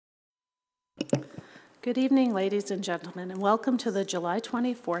Good evening, ladies and gentlemen, and welcome to the July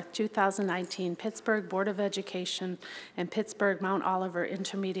 24th, 2019 Pittsburgh Board of Education and Pittsburgh Mount Oliver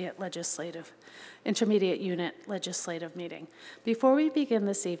Intermediate Unit Legislative Meeting. Before we begin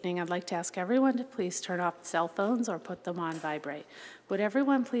this evening, I'd like to ask everyone to please turn off cell phones or put them on vibrate. Would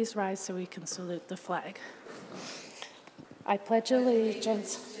everyone please rise so we can salute the flag? I pledge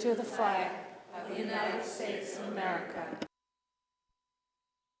allegiance to the flag of the United States of America.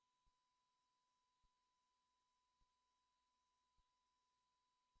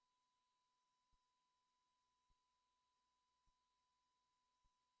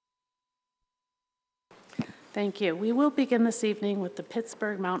 Thank you. We will begin this evening with the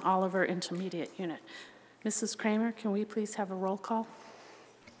Pittsburgh Mount Oliver Intermediate Unit. Mrs. Kramer, can we please have a roll call?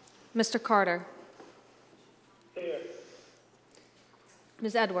 Mr. Carter. Here.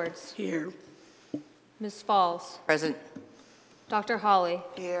 Ms. Edwards. Here. Ms. Falls. Present. Dr. Hawley.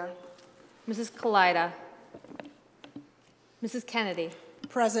 Here. Mrs. Kalida. Mrs. Kennedy.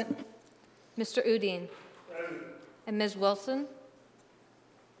 Present. Mr. Udine. Present. And Ms. Wilson.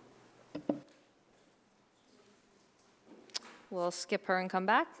 We'll skip her and come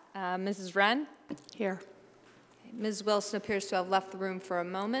back. Mrs. Wren. Here. Ms. Wilson appears to have left the room for a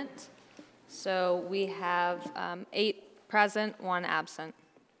moment. So we have 8 present, 1 absent.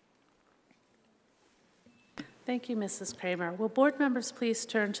 Thank you, Mrs. Kramer. Will board members please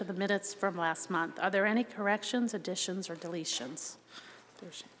turn to the minutes from last month? Are there any corrections, additions, or deletions?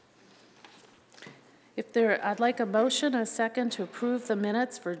 I'd like a motion and a second to approve the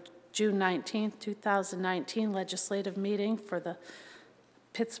minutes for June 19th, 2019 legislative meeting for the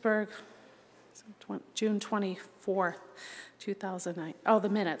Pittsburgh, June 24th, 2009. Oh, the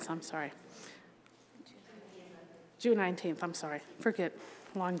minutes, I'm sorry. June 19th, I'm sorry. Forget,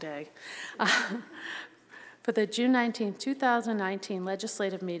 long day. For the June 19th, 2019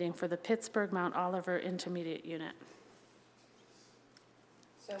 legislative meeting for the Pittsburgh Mount Oliver Intermediate Unit.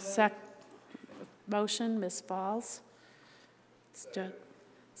 Motion, Ms. Falls.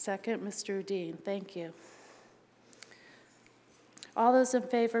 Second, Mr. Udine. Thank you. All those in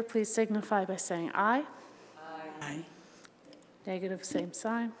favor, please signify by saying aye. Aye. Aye. Negative, same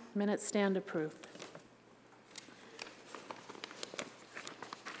sign. Minutes stand approved.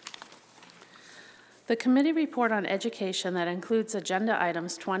 The committee report on education that includes agenda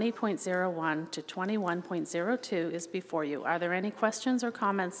items 20.01 to 21.02 is before you. Are there any questions or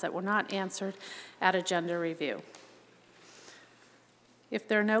comments that were not answered at agenda review? If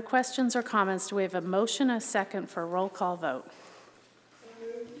there are no questions or comments, do we have a motion and a second for a roll call vote?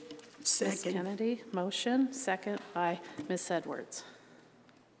 Second. Ms. Kennedy, motion, second by Ms. Edwards.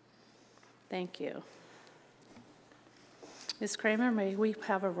 Thank you. Ms. Kramer, may we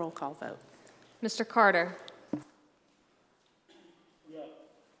have a roll call vote? Mr. Carter. Yeah.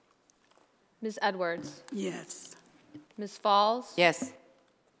 Ms. Edwards. Yes. Ms. Falls. Yes.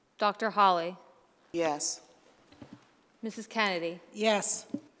 Dr. Hawley. Yes. Mrs. Kennedy. Yes.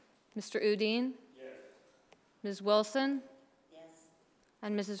 Mr. Udine. Yes. Ms. Wilson. Yes.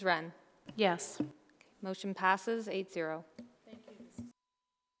 And Mrs. Wren. Yes. Motion passes 8-0.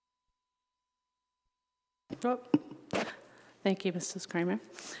 Thank you, Mrs. Kramer.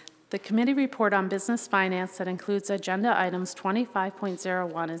 The committee report on business finance that includes agenda items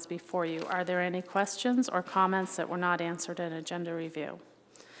 25.01 is before you. Are there any questions or comments that were not answered in agenda review?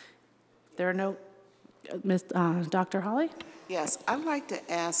 There are no. Dr. Hawley? Yes, I'd like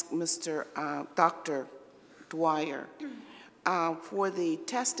to ask Dr. Dwyer for the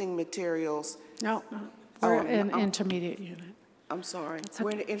testing materials. No, we're in intermediate unit. I'm sorry.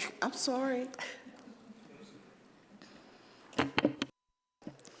 Okay. I'm sorry.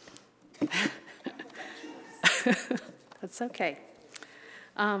 That's okay.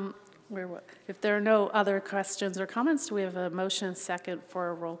 If there are no other questions or comments, do we have a motion and second for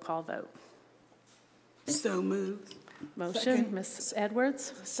a roll call vote? So moved. Motion, Second. Ms.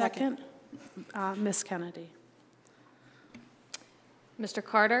 Edwards, second. Ms. Kennedy. Mr.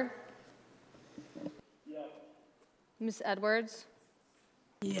 Carter. Yeah. Ms. Edwards.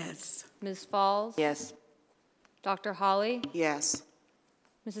 Yes. Ms. Falls. Yes. Dr. Hawley. Yes.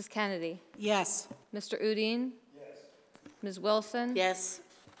 Mrs. Kennedy. Yes. Mr. Udine. Yes. Ms. Wilson. Yes.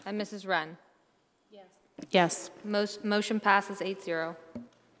 And Mrs. Wren. Yes. Motion passes 8-0.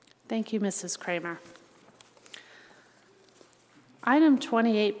 Thank you, Mrs. Kramer. Item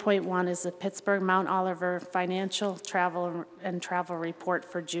 28.1 is the Pittsburgh Mount Oliver Financial Travel Report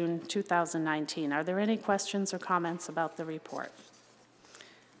for June 2019. Are there any questions or comments about the report?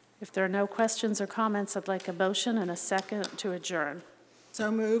 If there are no questions or comments, I'd like a motion and a second to adjourn. So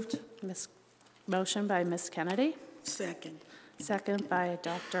moved. Motion by Ms. Kennedy, Second. second by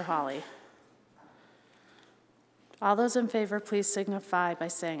Dr. Hawley. All those in favor, please signify by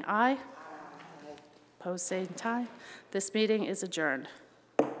saying aye. Opposed, same sign. This meeting is adjourned.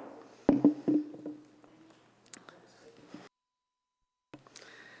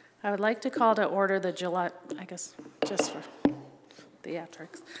 I would like to call to order the July, I guess, just for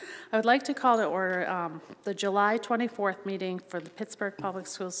theatrics. I would like to call to order the July 24th meeting for the Pittsburgh Public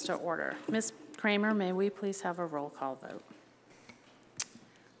Schools to order. Ms. Kramer, may we please have a roll call vote?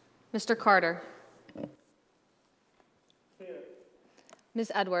 Mr. Carter. Here.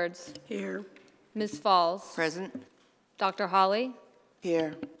 Ms. Edwards. Here. Ms. Falls. Present. Dr. Hawley.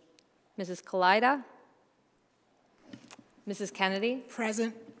 Here. Mrs. Kalida. Mrs. Kennedy.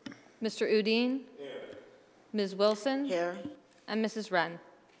 Present. Mr. Udine. Here. Ms. Wilson. Here. And Mrs. Wren.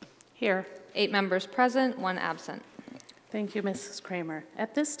 Here. 8 members present, 1 absent. Thank you, Mrs. Kramer.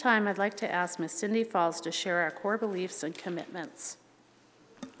 At this time, I'd like to ask Ms. Cindy Falls to share our core beliefs and commitments.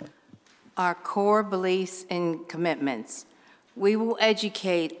 Our core beliefs and commitments. We will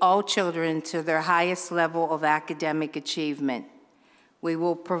educate all children to their highest level of academic achievement. We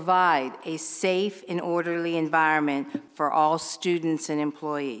will provide a safe and orderly environment for all students and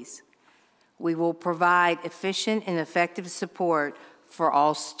employees. We will provide efficient and effective support for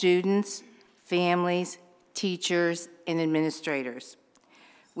all students, families, teachers, and administrators.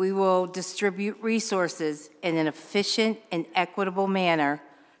 We will distribute resources in an efficient and equitable manner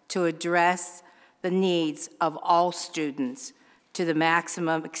to address the needs of all students to the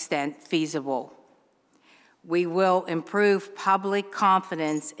maximum extent feasible. We will improve public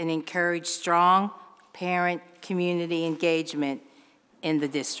confidence and encourage strong parent-community engagement in the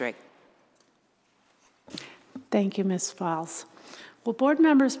district. Thank you, Ms. Falls. Will board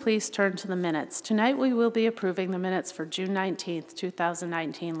members please turn to the minutes? Tonight we will be approving the minutes for June 19th,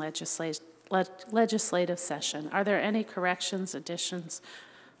 2019 legislative session. Are there any corrections, additions,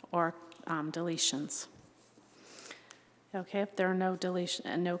 or deletions? Okay, if there are no deletions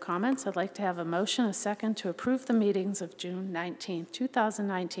and no comments, I'd like to have a motion, a second, to approve the meetings of June 19th,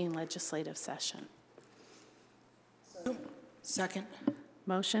 2019 legislative session. Second.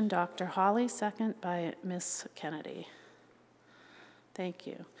 Motion, Dr. Hawley, second by Ms. Kennedy. Thank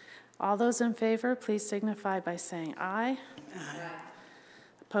you. All those in favor, please signify by saying aye. Aye.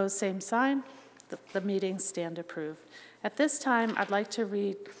 Opposed, same sign. The meetings stand approved. At this time, I'd like to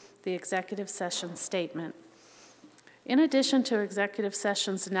read the executive session statement. In addition to executive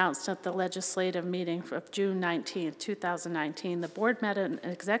sessions announced at the legislative meeting of June 19, 2019, the board met in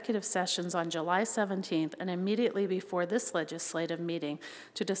executive sessions on July 17th and immediately before this legislative meeting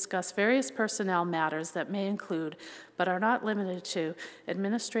to discuss various personnel matters that may include, but are not limited to,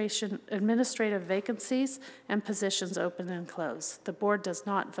 administrative vacancies and positions open and closed. The board does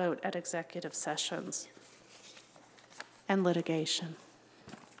not vote at executive sessions. And litigation.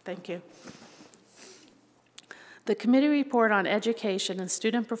 Thank you. The committee report on education and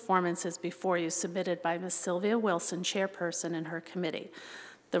student performance is before you, submitted by Ms. Sylvia Wilson, chairperson, and her committee.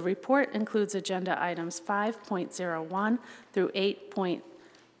 The report includes agenda items 5.01 through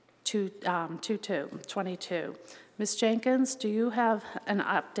 8.22. Ms. Jenkins, do you have an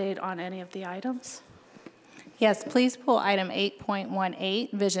update on any of the items? Yes, please pull item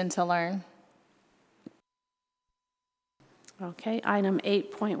 8.18, Vision to Learn. Okay, item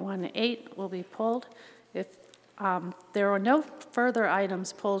 8.18 will be pulled. If there are no further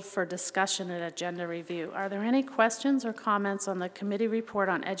items pulled for discussion and agenda review, are there any questions or comments on the committee report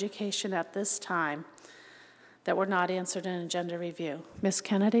on education at this time that were not answered in agenda review? Ms.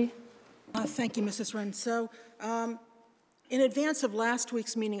 Kennedy? Thank you, Mrs. Wren. So, in advance of last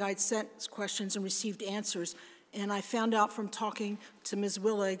week's meeting, I'd sent questions and received answers, and I found out from talking to Ms.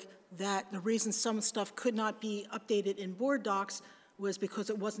 Willig that the reason some stuff could not be updated in board docs was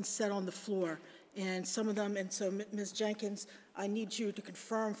because it wasn't set on the floor. And some of them, and so Ms. Jenkins, I need you to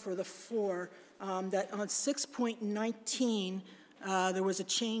confirm for the floor that on 6.19, there was a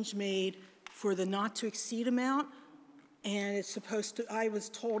change made for the not to exceed amount, and it's supposed to, I was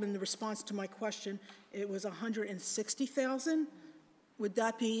told in the response to my question, it was 160,000. Would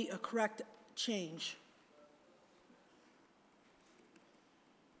that be a correct change?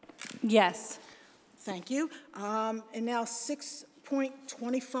 Yes. Thank you. And now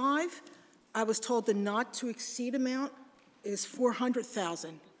 6.25, I was told the not to exceed amount is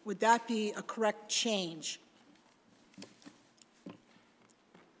 400,000. Would that be a correct change?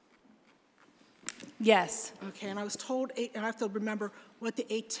 Yes. Okay, and I was told, and I have to remember what the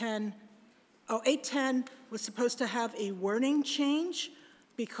 810, 810 was supposed to have a wording change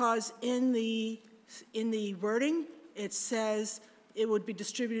because in the wording, it says it would be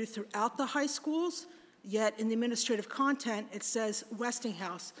distributed throughout the high schools, yet in the administrative content, it says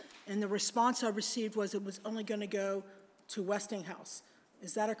Westinghouse, and the response I received was it was only going to go to Westinghouse.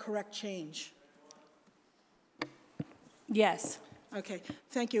 Is that a correct change? Yes. Okay,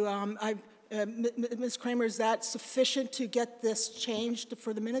 thank you. Ms. Kramer, is that sufficient to get this changed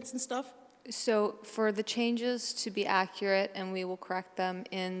for the minutes and stuff? So for the changes to be accurate, and we will correct them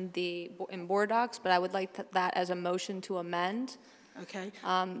in board docs, but I would like that as a motion to amend Okay.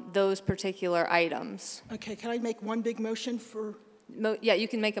 those particular items. Okay, can I make one big motion for? Yeah, you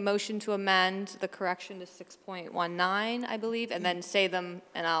can make a motion to amend the correction to 6.19, I believe, and then say them,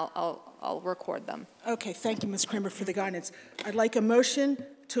 and I'll record them. Okay, thank you, Ms. Kramer, for the guidance. I'd like a motion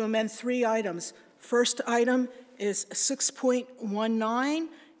to amend 3 items. First item is 6.19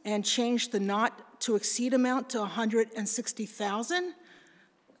 and change the not to exceed amount to $160,000.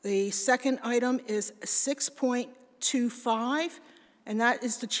 The second item is 6.25, and that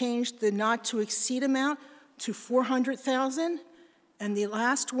is to change the not to exceed amount to $400,000. And the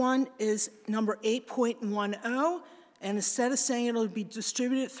last one is number 8.10, and instead of saying it'll be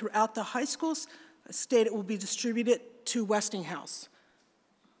distributed throughout the high schools, state it will be distributed to Westinghouse.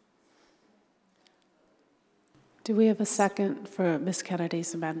 Do we have a second for Ms.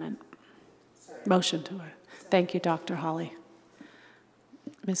 Kennedy's amendment? Motion to it. Thank you, Dr. Holly.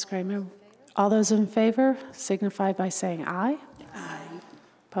 Ms. Kramer, all those in favor signify by saying aye. Aye.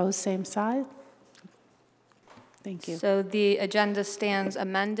 Opposed, same side. Thank you. So the agenda stands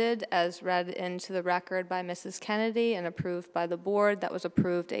amended as read into the record by Mrs. Kennedy and approved by the board. That was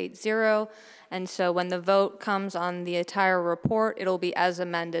approved 8-0. And so when the vote comes on the entire report, it'll be as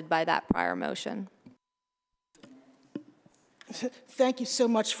amended by that prior motion. Thank you so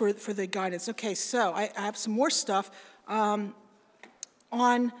much for the guidance. Okay, so I have some more stuff. Let's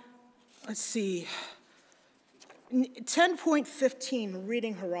see, 10.15,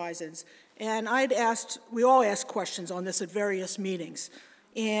 Reading Horizons. And we all asked questions on this at various meetings.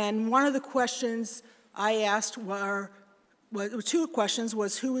 And one of the questions I asked two questions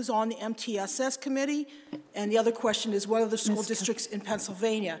was who was on the MTSS committee, and the other question is what are the school districts in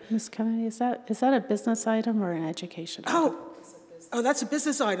Pennsylvania? Ms. Kennedy, is that a business item or an education item? Oh, that's a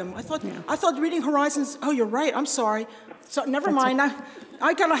business item. I thought Reading Horizons. Oh, you're right. I'm sorry. So never mind.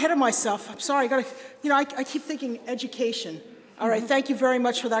 I got ahead of myself. I'm sorry. I keep thinking education. All right. Thank you very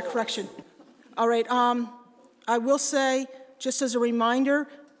much for that correction. All right. I will say, just as a reminder,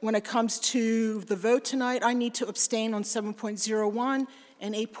 when it comes to the vote tonight, I need to abstain on 7.01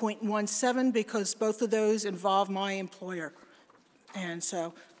 and 8.17 because both of those involve my employer. And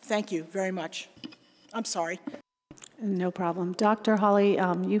so, thank you very much. I'm sorry. No problem. Dr. Holly,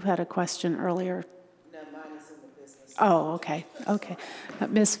 you had a question earlier. No, mine is in the business. Oh, okay. Okay.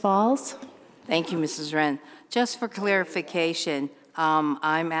 Ms. Falls? Thank you, Mrs. Wren. Just for clarification,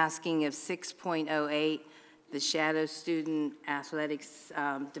 I'm asking if 6.08, the shadow student athletics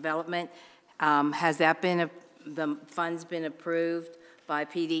development, has that been, the funds been approved by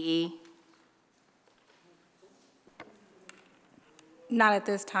PDE? Not at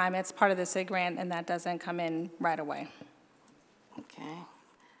this time. It's part of the SIG grant, and that doesn't come in right away. Okay.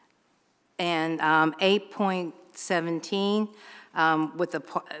 And 8.17,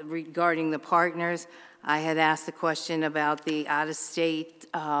 regarding the partners, I had asked a question about the out-of-state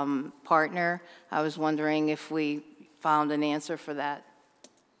partner. I was wondering if we found an answer for that.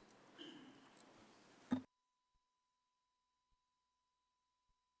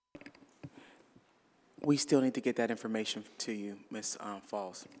 We still need to get that information to you, Ms.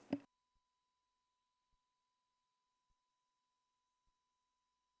 Falls.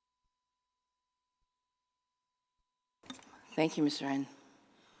 Thank you, Ms. Wren.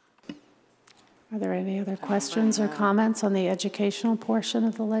 Are there any other questions or comments on the educational portion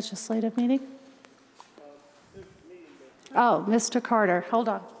of the legislative meeting? Oh, Mr. Carter, hold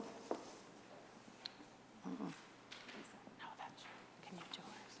on.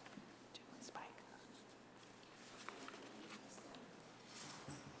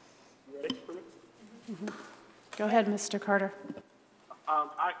 Go ahead, Mr. Carter.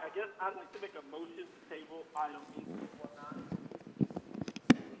 I guess I'd like to make a motion to table item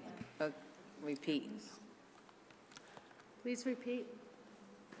 8.19. Repeat. Please repeat.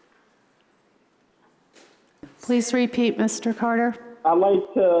 Please repeat, Mr. Carter. I'd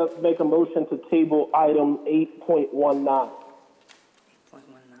like to make a motion to table item 8.19. 8.19.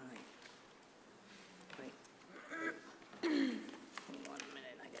 Wait. Hold on a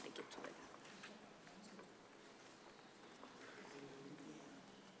minute, I gotta get to it.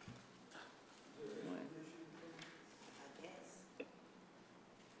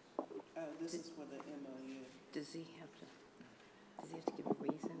 This is for the MOU. Does he have to give a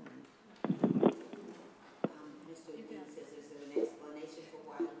reason?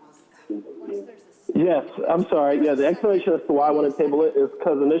 Yes, I'm sorry. Yeah, the explanation as to why I want to table it is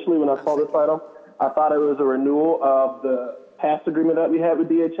because initially when I saw this item, I thought it was a renewal of the past agreement that we had with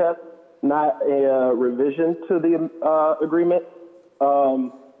DHS, not a revision to the agreement.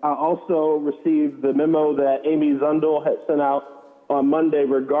 I also received the memo that Amy Zundel had sent out on Monday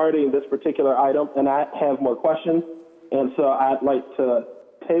regarding this particular item, and I have more questions. And so I'd like to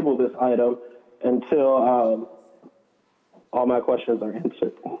table this item until all my questions are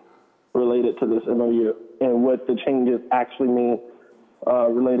answered related to this MOU and what the changes actually mean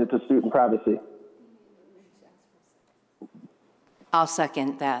related to student privacy. I'll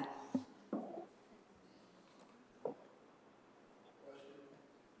second that.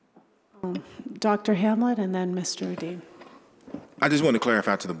 Dr. Hamlet and then Mr. Udine. I just want to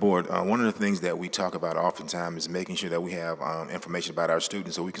clarify to the board, one of the things that we talk about oftentimes is making sure that we have information about our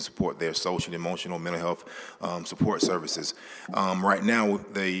students so we can support their social, emotional, mental health support services. Right now,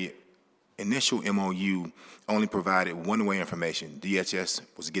 the initial MOU only provided one-way information. DHS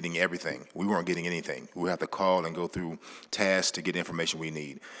was getting everything. We weren't getting anything. We have to call and go through tasks to get information we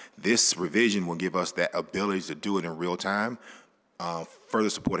need. This revision will give us that ability to do it in real time, further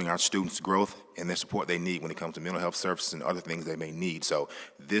supporting our students' growth and the support they need when it comes to mental health services and other things they may need. So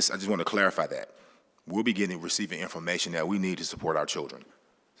this, I just want to clarify that. We'll be receiving information that we need to support our children.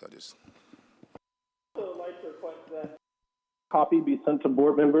 So just. I'd like to request that copy be sent to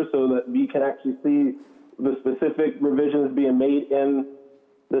board members so that we can actually see the specific revisions being made in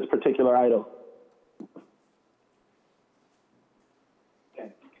this particular item.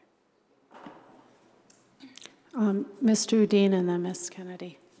 Mr. Udine and then Ms.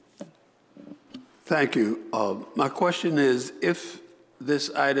 Kennedy. Thank you. My question is, if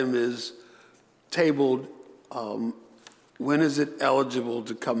this item is tabled, when is it eligible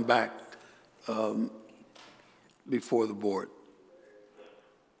to come back before the board?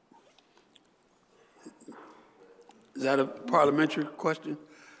 Is that a parliamentary question?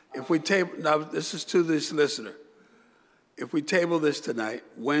 If we table, now this is to the solicitor. If we table this tonight,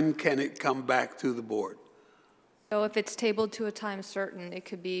 when can it come back to the board? So if it's tabled to a time certain, it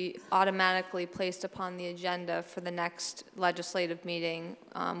could be automatically placed upon the agenda for the next legislative meeting,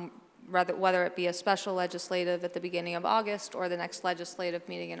 whether it be a special legislative at the beginning of August or the next legislative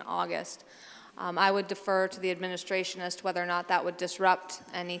meeting in August. I would defer to the administration as to whether or not that would disrupt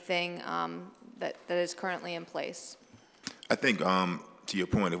anything that is currently in place. I think, to your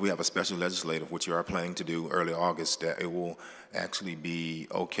point, if we have a special legislative, which you are planning to do early August, that it will actually be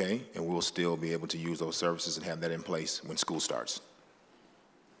okay, and we'll still be able to use those services and have that in place when school starts.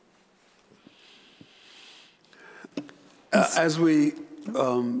 As we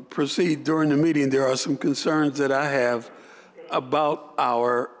proceed during the meeting, there are some concerns that I have about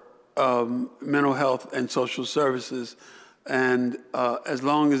our mental health and social services, and as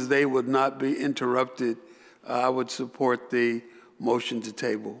long as they would not be interrupted, I would support the motion to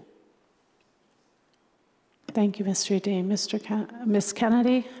table. Thank you, Mr. Udine. Ms.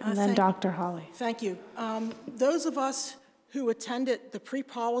 Kennedy and then Dr. Holly. Thank you. Those of us who attended the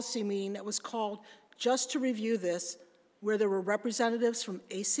pre-policy meeting that was called just to review this, where there were representatives from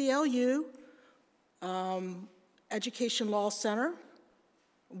ACLU, Education Law Center,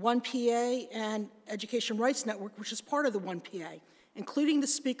 1PA, and Education Rights Network, which is part of the 1PA, including the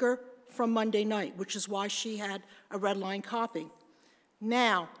speaker from Monday night, which is why she had a red line copy.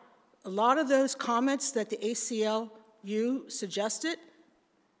 Now, a lot of those comments that the ACLU suggested,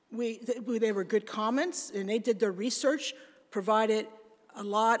 they were good comments, and they did their research, provided a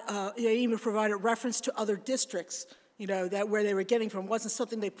lot, they even provided reference to other districts, you know, that where they were getting from wasn't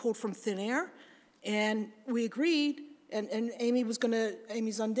something they pulled from thin air. And we agreed, and Amy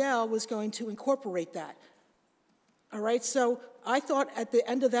Zundel was going to incorporate that. All right, so I thought at the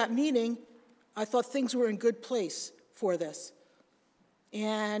end of that meeting, I thought things were in good place for this.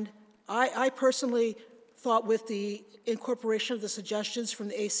 And I personally thought with the incorporation of the suggestions from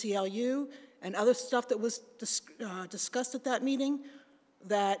the ACLU and other stuff that was discussed at that meeting,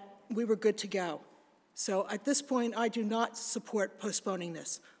 that we were good to go. So at this point, I do not support postponing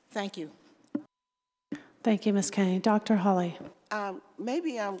this. Thank you. Thank you, Ms. Kennedy. Dr. Holly.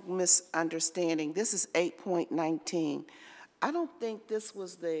 Maybe I'm misunderstanding. This is 8.19. I don't think this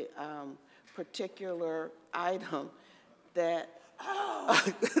was the particular item that,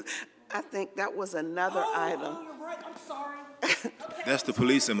 I think that was another item. Oh, you're right. I'm sorry. Okay. That's the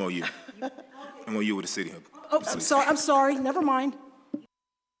police MOU. MOU with the city. Oh, I'm sorry. Never mind.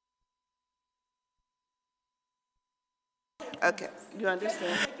 Okay, you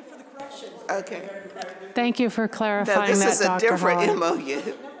understand? Thank you for the correction. Okay. Thank you for clarifying No, this that, is a Dr. different Holly.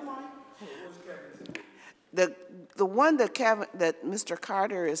 MOU. The the one that Mr.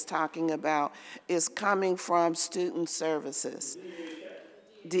 Carter is talking about is coming from student services,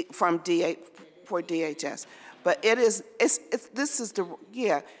 for DHS. But this is the,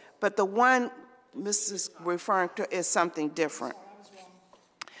 yeah, but the one Mrs. referring to is something different.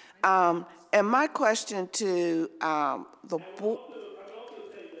 And my question to the board.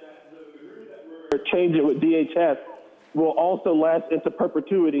 Change it with DHS will also last into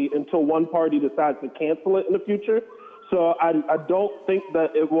perpetuity until one party decides to cancel it in the future. So I don't think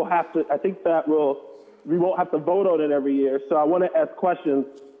that it will have to, I think that we won't have to vote on it every year. So I want to ask questions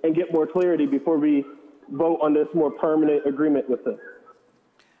and get more clarity before we vote on this more permanent agreement with this.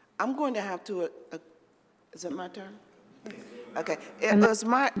 I'm going to have to, is it my turn? Okay, it was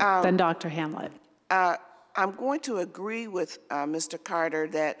my. Then Dr. Hamlet. I'm going to agree with Mr. Carter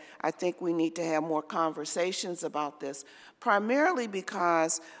that I think we need to have more conversations about this, primarily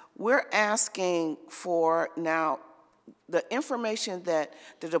because we're asking for now the information that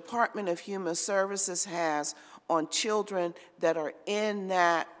the Department of Human Services has on children that are in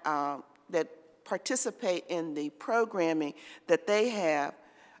that, that participate in the programming that they have.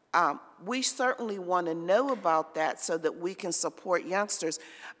 We certainly want to know about that so that we can support youngsters,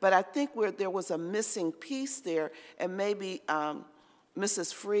 but I think there was a missing piece there, and maybe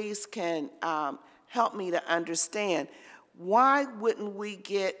Mrs. Freeze can help me to understand. Why wouldn't we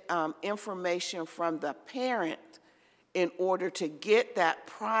get information from the parent in order to get that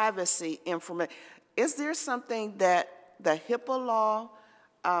privacy information? Is there something that the HIPAA law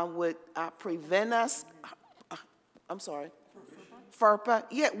would prevent us? I'm sorry. FERPA,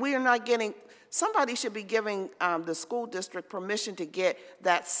 yet we are not getting, somebody should be giving the school district permission to get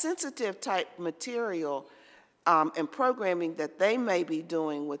that sensitive type material and programming that they may be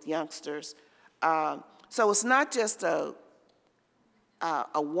doing with youngsters. So it's not just a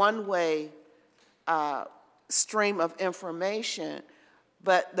one-way stream of information,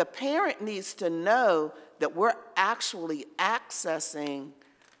 but the parent needs to know that we're actually accessing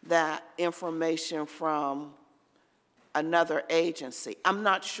that information from another agency. I'm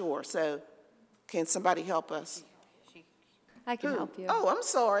not sure, so can somebody help us? I can help you. Oh, I'm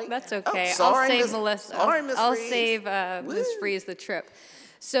sorry. That's okay. Oh, sorry, I'll save Ms. Melissa. Sorry, Ms. I'll Freeze. save Ms. Freeze the trip.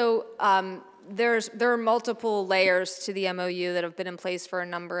 So there are multiple layers to the MOU that have been in place for a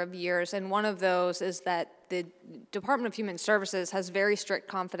number of years, and one of those is that the Department of Human Services has very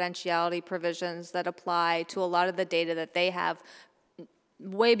strict confidentiality provisions that apply to a lot of the data that they have,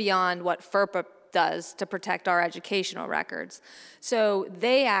 way beyond what FERPA does to protect our educational records. So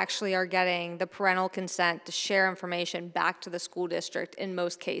they actually are getting the parental consent to share information back to the school district in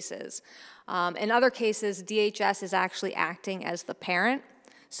most cases. In other cases, DHS is actually acting as the parent,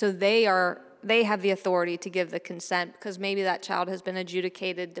 so they have the authority to give the consent because maybe that child has been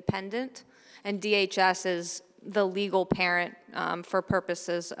adjudicated dependent, and DHS is the legal parent for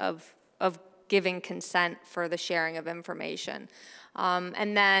purposes of giving consent for the sharing of information.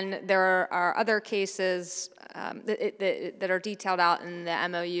 And then there are other cases that are detailed out in the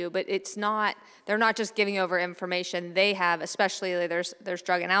MOU, but they're not just giving over information. They have, especially there's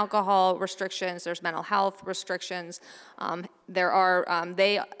drug and alcohol restrictions, there's mental health restrictions.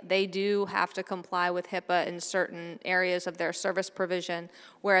 They do have to comply with HIPAA in certain areas of their service provision,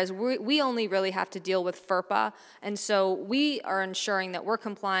 whereas we only really have to deal with FERPA, and so we are ensuring that we're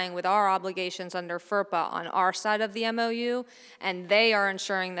complying with our obligations under FERPA on our side of the MOU, and they are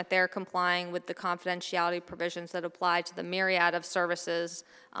ensuring that they're complying with the confidentiality provisions that apply to the myriad of services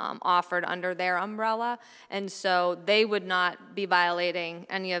offered under their umbrella, and so they would not be violating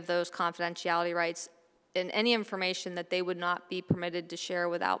any of those confidentiality rights. In any information that they would not be permitted to share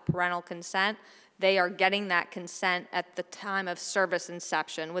without parental consent, they are getting that consent at the time of service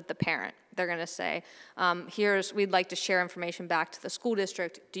inception with the parent. They're going to say, we'd like to share information back to the school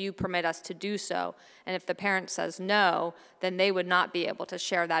district. Do you permit us to do so? And if the parent says no, then they would not be able to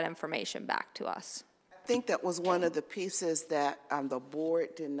share that information back to us. I think that was one of the pieces that the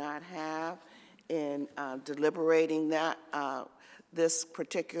board did not have in deliberating that this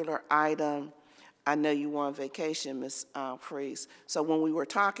particular item. I know you were on vacation, Ms. Freeze. So when we were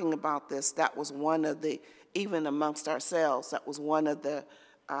talking about this, that was one of the, even amongst ourselves, that was one of the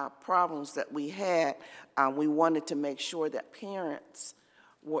problems that we had. We wanted to make sure that parents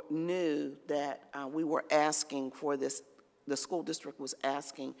knew that we were asking for this, the school district was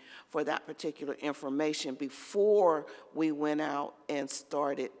asking for that particular information before we went out and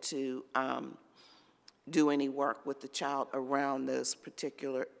started to do any work with the child around those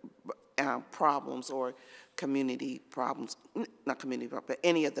particular problems or community problems, not community problems, but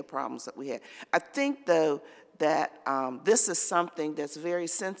any of the problems that we had. I think, though, that this is something that's very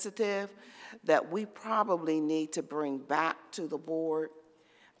sensitive that we probably need to bring back to the board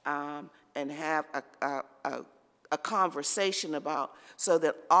and have a conversation about, so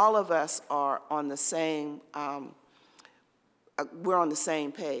that all of us are on the same, we're on the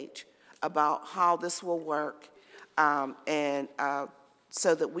same page about how this will work, and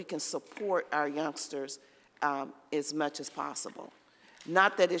so that we can support our youngsters as much as possible.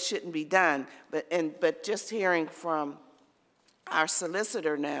 Not that it shouldn't be done, but just hearing from our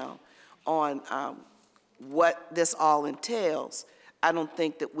solicitor now on what this all entails, I don't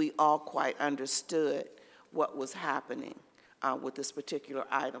think that we all quite understood what was happening with this particular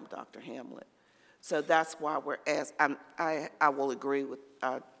item, Dr. Hamlet. So that's why I will agree with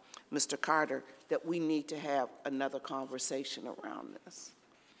Mr. Carter that we need to have another conversation around this.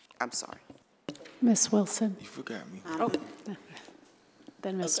 I'm sorry. Ms. Wilson. You forgot me.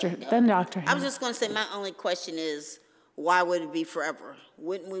 Then then Dr. Hamlet. I was just going to say, my only question is, why would it be forever?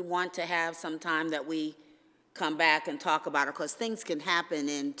 Wouldn't we want to have some time that we come back and talk about it? Because things can happen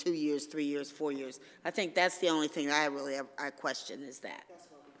in 2 years, 3 years, 4 years. I think that's the only thing I really I question is that.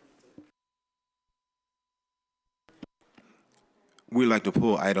 We'd like to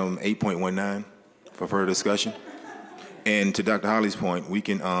pull item 8.19 for further discussion. And to Dr. Holly's point, we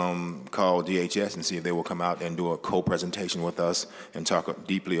can call DHS and see if they will come out and do a co-presentation with us and talk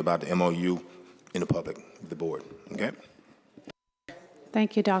deeply about the MOU in the public, the board, okay?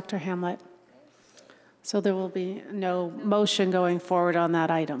 Thank you, Dr. Hamlet. So there will be no motion going forward on that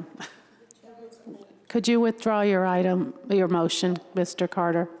item. Could you withdraw your motion, Mr.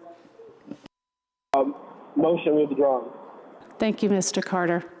 Carter? Motion withdrawn. Thank you, Mr.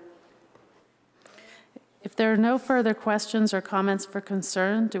 Carter. If there are no further questions or comments for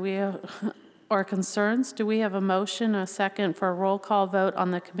concern, do we have a motion, a second for a roll call vote on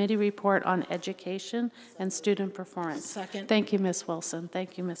the committee report on education and student performance? Second. Thank you, Ms. Wilson.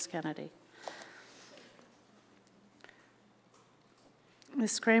 Thank you, Ms. Kennedy.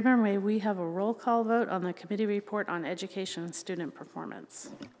 Ms. Kramer, may we have a roll call vote on the committee report on education and student performance?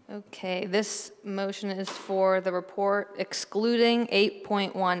 Okay, this motion is for the report excluding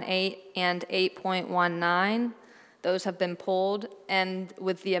 8.18 and 8.19. Those have been pulled, and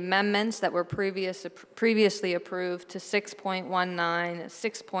with the amendments that were previously approved to 6.19,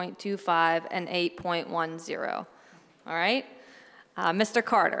 6.25, and 8.10. All right? Mr.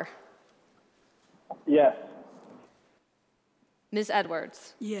 Carter? Yes. Ms.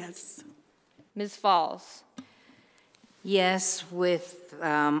 Edwards? Yes. Ms. Falls? Yes, with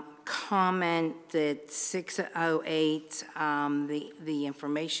comment that 608, the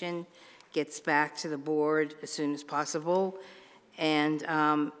information gets back to the board as soon as possible. And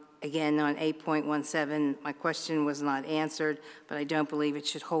again, on 8.17, my question was not answered, but I don't believe it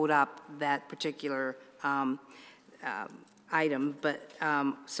should hold up that particular item. But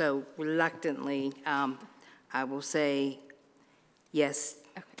so reluctantly, I will say yes.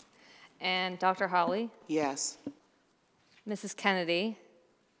 Okay. And Dr. Holly? Yes. Mrs. Kennedy?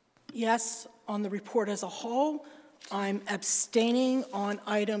 Yes, on the report as a whole. I'm abstaining on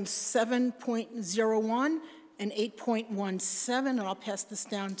items 7.01 and 8.17, and I'll pass this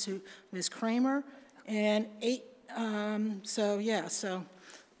down to Ms. Kramer. And so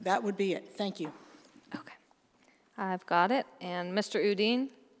that would be it. Thank you. Okay. I've got it. And Mr. Udine?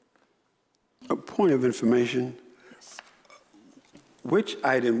 A point of information. Yes. Which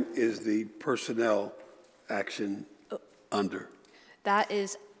item is the personnel action under? That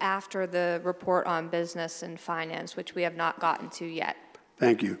is after the report on business and finance, which we have not gotten to yet.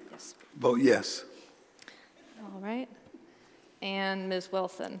 Thank you. Yes. Vote yes. All right. And Ms.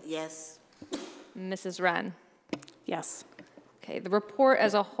 Wilson? Yes. Mrs. Wren? Yes. Okay, the report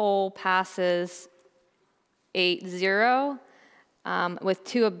as a whole passes 8-0, with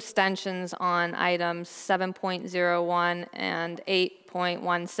 2 abstentions on items 7.01 and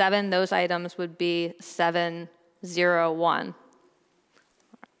 8.17. Those items would be 7-0-1.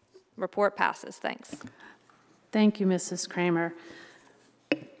 Report passes. Thanks. Thank you, Mrs. Kramer.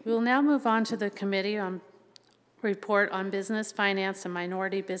 We will now move on to the committee on report on business, finance, and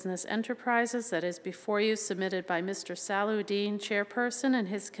minority business enterprises that is before you, submitted by Mr. Saluddin, chairperson, and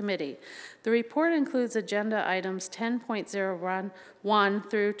his committee. The report includes agenda items 10.01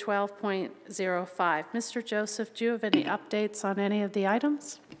 through 12.05. Mr. Joseph, do you have any updates on any of the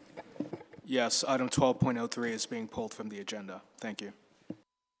items? Yes, item 12.03 is being pulled from the agenda. Thank you.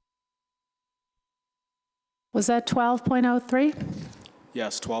 Was that 12.03?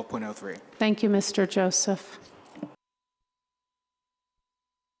 Yes, 12.03. Thank you, Mr. Joseph.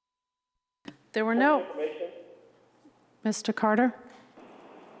 There were no... Mr. Carter?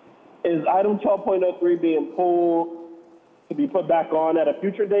 Is item 12.03 being pulled to be put back on at a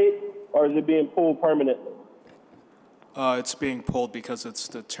future date, or is it being pulled permanently? It's being pulled because it's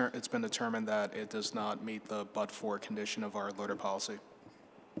been determined that it does not meet the but-for condition of our loader policy.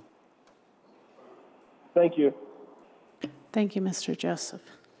 Thank you. Thank you, Mr. Joseph.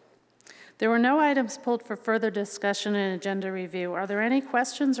 There were no items pulled for further discussion and agenda review. Are there any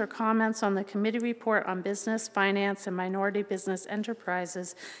questions or comments on the committee report on business, finance, and minority business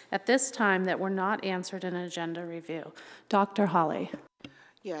enterprises at this time that were not answered in agenda review? Dr. Holly.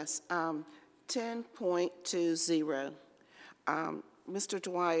 Yes, 10.20. Mr.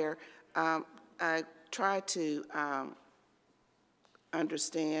 Dwyer, I tried to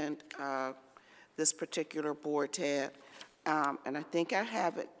understand this particular board tab, and I think I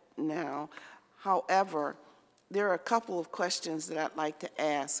have it now. However, there are a couple of questions that I'd like to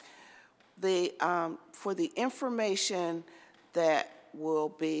ask. For the information that will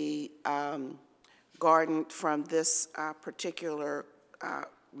be garnered from this particular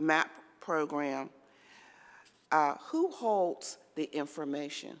MAP program, who holds the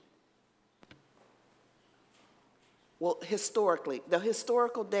information? Well, historically, the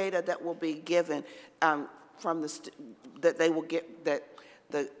historical data that will be given from that they will get, that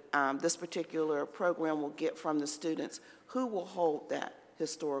this particular program will get from the students, who will hold that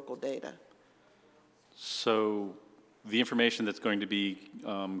historical data? So the information that's going to be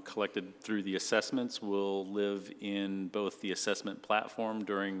collected through the assessments will live in both the assessment platform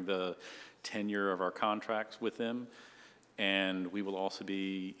during the tenure of our contracts with them, and we will also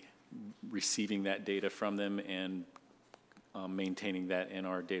be receiving that data from them and maintaining that in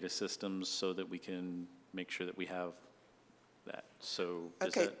our data systems so that we can make sure that we have that. So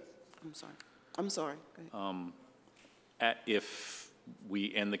okay. I'm sorry. If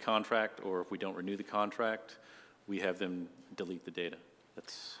we end the contract or if we don't renew the contract, we have them delete the data.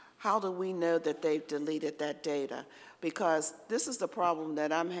 That's how do we know that they've deleted that data? Because this is the problem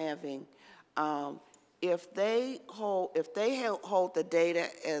that I'm having. If they hold the data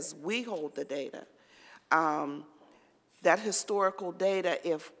as we hold the data, that historical data,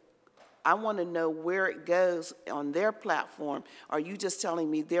 if I want to know where it goes on their platform, are you just telling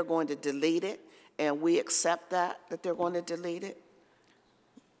me they're going to delete it and we accept that they're going to delete it?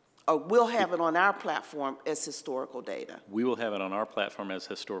 Or we'll have it on our platform as historical data? We will have it on our platform as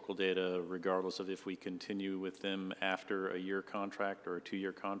historical data regardless of if we continue with them after a year contract or a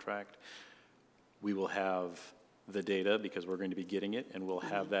 2-year contract. We will have the data because we're going to be getting it, and we'll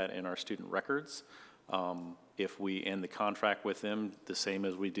have that in our student records. If we end the contract with them, the same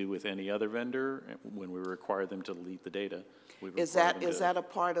as we do with any other vendor, when we require them to delete the data, we is that a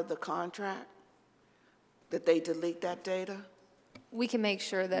part of the contract, that they delete that data? We can make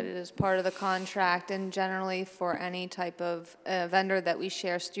sure that it is part of the contract, and generally for any type of vendor that we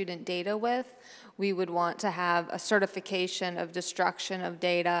share student data with, we would want to have a certification of destruction of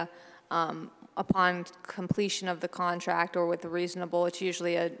data upon completion of the contract, or with a reasonable, it's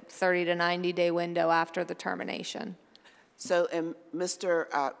usually a 30 to 90 day window after the termination. So, and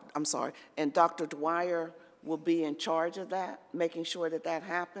and Dr. Dwyer will be in charge of that, making sure that that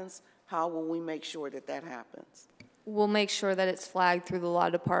happens. How will we make sure that that happens? We'll make sure that it's flagged through the law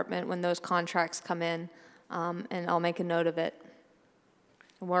department when those contracts come in, and I'll make a note of it.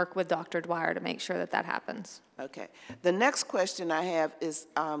 Work with Dr. Dwyer to make sure that that happens. Okay. The next question I have is,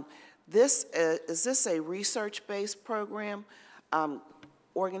 is this a research-based program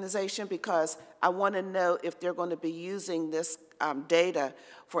organization? Because I want to know if they're going to be using this data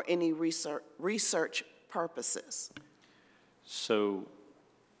for any research purposes. So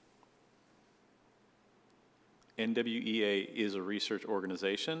NWEA is a research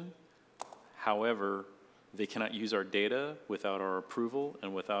organization. However, they cannot use our data without our approval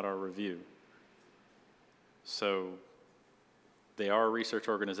and without our review. So they are a research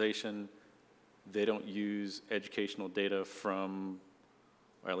organization. They don't use educational data from,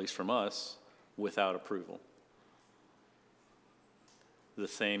 or at least from us, without approval. The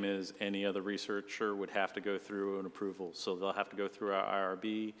same as any other researcher would have to go through an approval. So they'll have to go through our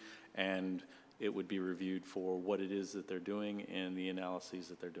IRB, and it would be reviewed for what it is that they're doing and the analyses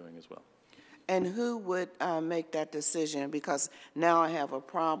that they're doing as well. And who would make that decision? Because now I have a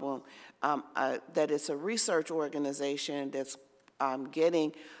problem that it's a research organization that's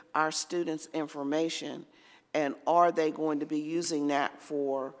getting our students information, and are they going to be using that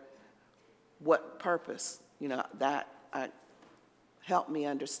for what purpose? You know, that help me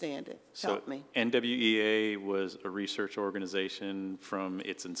understand it. Help me. NWEA was a research organization from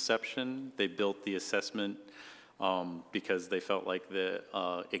its inception. They built the assessment because they felt like the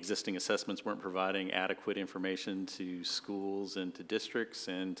existing assessments weren't providing adequate information to schools and to districts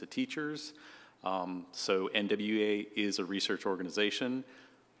and to teachers. So NWA is a research organization.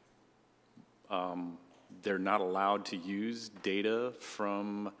 They're not allowed to use data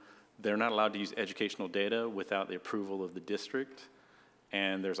from, they're not allowed to use educational data without the approval of the district.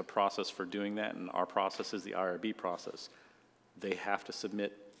 And there's a process for doing that, and our process is the IRB process. They have to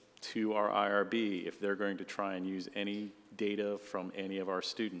submit to our IRB if they're going to try and use any data from any of our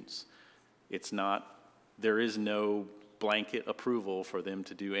students. It's not, there is no blanket approval for them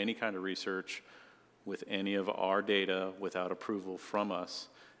to do any kind of research with any of our data without approval from us,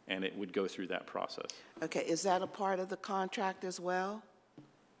 and it would go through that process. Okay, is that a part of the contract as well?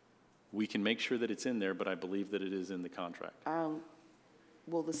 We can make sure that it's in there, but I believe that it is in the contract.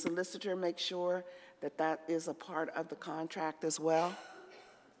 Will the solicitor make sure that that is a part of the contract as well?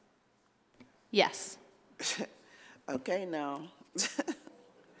 Yes. Okay, now.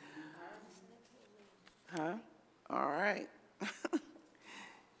 Huh? All right.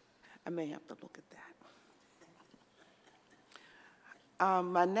 I may have to look at that.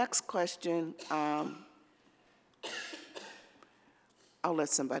 My next question, I'll let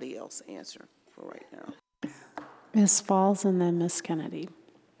somebody else answer for right now. Ms. Falls and then Ms. Kennedy.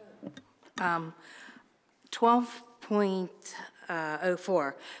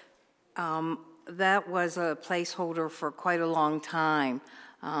 12.04, that was a placeholder for quite a long time,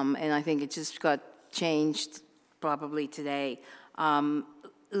 and I think it just got changed probably today.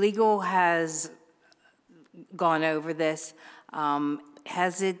 Legal has gone over this.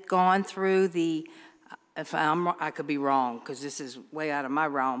 Has it gone through the, I could be wrong because this is way out of my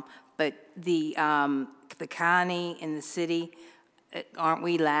realm, but the county and the city, aren't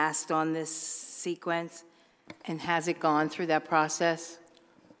we last on this sequence? And has it gone through that process?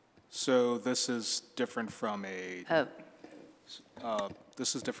 So this is different from a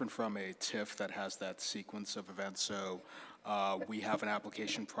this is different from a TIF that has that sequence of events. So we have an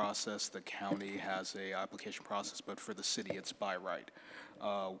application process. The county has a application process, but for the city, it's by right.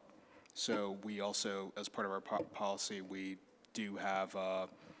 So we also, as part of our policy, we do have.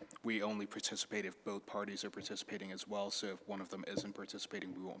 We only participate if both parties are participating as well. So if one of them isn't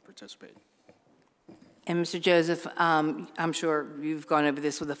participating, we won't participate. And Mr. Joseph, I'm sure you've gone over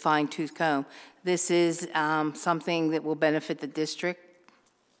this with a fine-tooth comb. This is something that will benefit the district?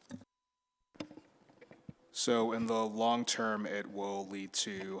 So in the long term, it will lead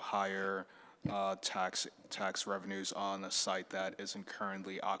to higher tax revenues on a site that isn't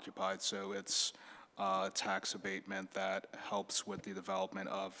currently occupied. So it's tax abatement that helps with the development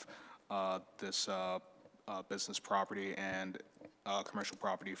of this business property and commercial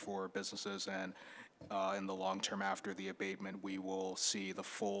property for businesses. And in the long term, after the abatement, we will see the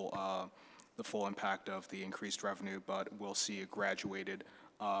full impact of the increased revenue, but we'll see a graduated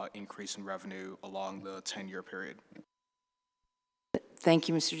increase in revenue along the 10-year period. Thank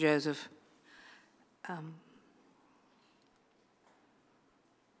you, Mr. Joseph.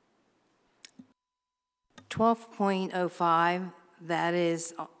 12.05, that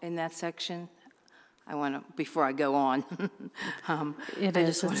is in that section. I want to, before I go on. It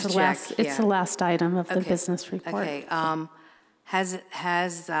is. It's the last item of the business report. Okay.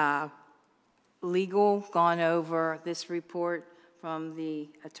 Has legal gone over this report from the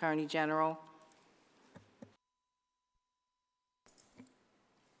Attorney General?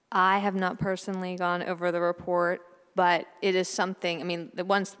 I have not personally gone over the report, but it is something, I mean,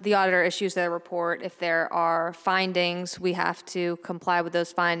 once the auditor issues their report, if there are findings, we have to comply with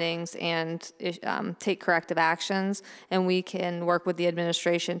those findings and take corrective actions, and we can work with the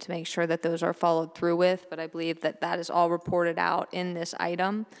administration to make sure that those are followed through with, but I believe that that is all reported out in this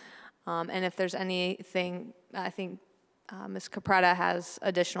item. And if there's anything, I think Ms. Capretta has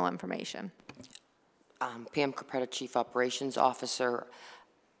additional information. Pam Capretta, Chief Operations Officer.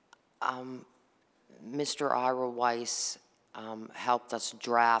 Mr. Ira Weiss helped us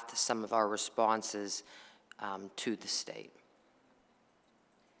draft some of our responses to the state.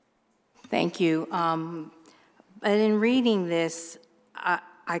 Thank you. And in reading this,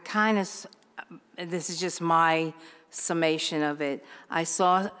 I kind of, this is just my summation of it. I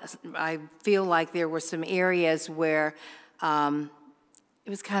feel like there were some areas where it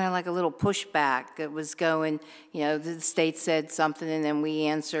was kind of like a little pushback. It was going, you know, the state said something and then we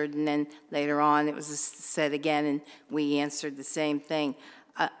answered, and then later on it was said again and we answered the same thing.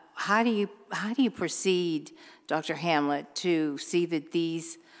 How do you proceed, Dr. Hamlet, to see that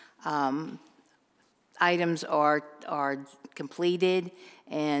these items are completed,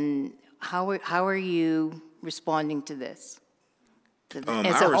 and how are you responding to this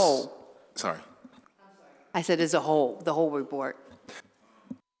as a whole? Sorry. I said as a whole, the whole report.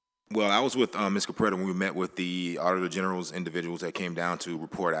 Well, I was with Ms. Capretta when we met with the Auditor General's individuals that came down to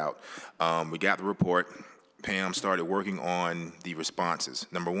report out. We got the report. Pam started working on the responses.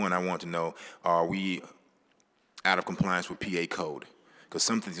 Number one, I want to know, are we out of compliance with PA code? Because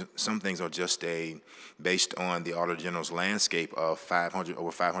some things are just based on the Auditor General's landscape of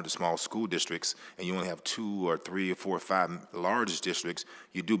over 500 small school districts, and you only have 2 or 3 or 4 or 5 largest districts,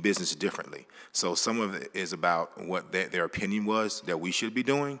 you do business differently. So some of it is about what their opinion was that we should be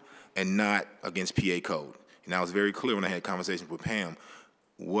doing, and not against PA code. And I was very clear when I had conversations with Pam,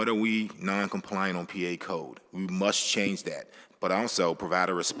 what are we non-compliant on PA code? We must change that, but also provide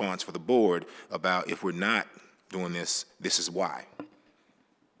a response for the board about if we're not doing this, this is why.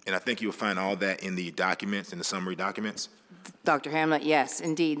 And I think you'll find all that in the documents, in the summary documents. Dr. Hamlet, yes,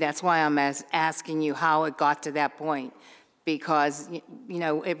 indeed. That's why I'm asking you how it got to that point. Because, you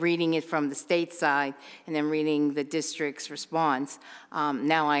know, reading it from the state side and then reading the district's response,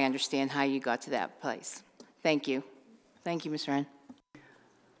 now I understand how you got to that place. Thank you. Thank you, Ms. Wren.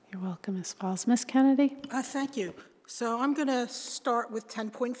 You're welcome, Ms. Falls. Ms. Kennedy? Thank you. So I'm going to start with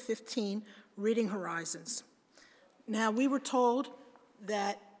 10.15, Reading Horizons. Now, we were told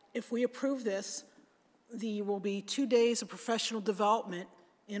that if we approve this, there will be 2 days of professional development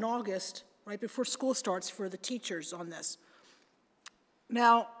in August, right before school starts, for the teachers on this.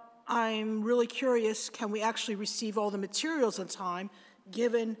 Now, I'm really curious, can we actually receive all the materials in time,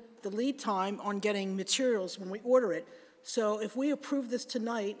 given the lead time on getting materials when we order it? So if we approve this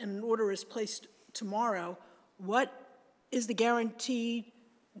tonight and an order is placed tomorrow, what is the guaranteed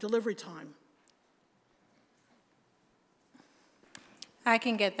delivery time? I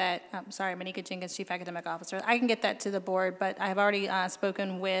can get that, sorry, Manika Jenkins, Chief Academic Officer. I can get that to the board, but I've already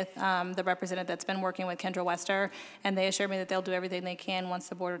spoken with the representative that's been working with Kendra Wester, and they assured me that they'll do everything they can once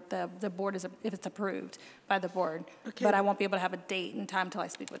the board is, if it's approved by the board. Okay. But I won't be able to have a date and time until I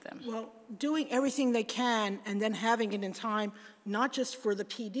speak with them. Well, doing everything they can and then having it in time, not just for the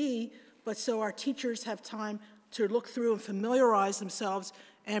PD, but so our teachers have time to look through and familiarize themselves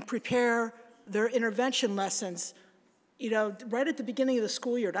and prepare their intervention lessons. You know, right at the beginning of the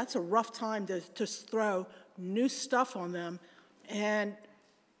school year, that's a rough time to throw new stuff on them. And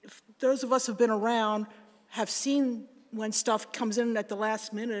if those of us who have been around have seen when stuff comes in at the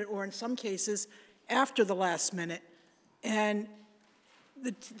last minute, or in some cases, after the last minute. And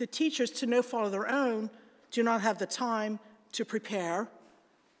the teachers, to no fault of their own, do not have the time to prepare.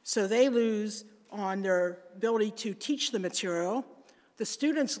 So they lose on their ability to teach the material. The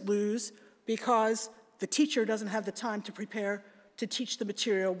students lose because the teacher doesn't have the time to prepare to teach the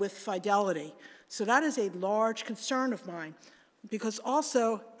material with fidelity. So that is a large concern of mine, because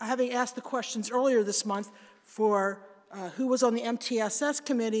also, having asked the questions earlier this month for who was on the MTSS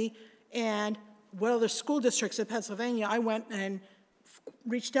committee and what other school districts in Pennsylvania, I went and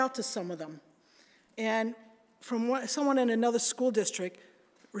reached out to some of them. And from someone in another school district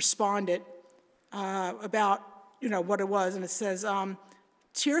responded about, you know, what it was, and it says,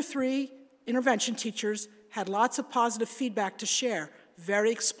 Tier 3 intervention teachers had lots of positive feedback to share,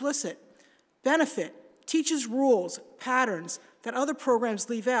 very explicit. Benefit, teaches rules, patterns that other programs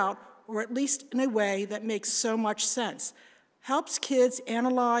leave out, or at least in a way that makes so much sense. Helps kids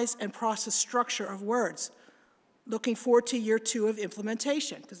analyze and process structure of words. Looking forward to year 2 of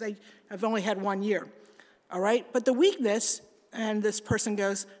implementation, because they have only had 1 year. All right, but the weakness, and this person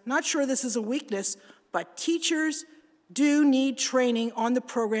goes, not sure this is a weakness, but teachers do need training on the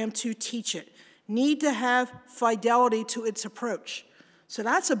program to teach it, need to have fidelity to its approach. So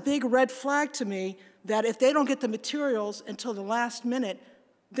that's a big red flag to me, that if they don't get the materials until the last minute,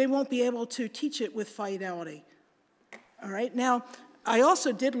 they won't be able to teach it with fidelity. All right, now, I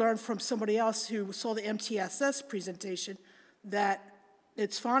also did learn from somebody else who saw the MTSS presentation that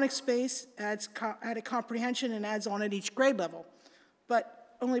it's phonics-based, adds added comprehension, and adds on at each grade level.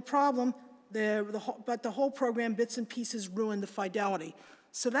 But only problem, but the whole program, bits and pieces, ruin the fidelity.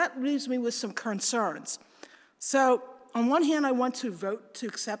 So that leaves me with some concerns. So on one hand, I want to vote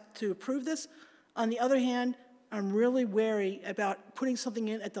to approve this. On the other hand, I'm really wary about putting something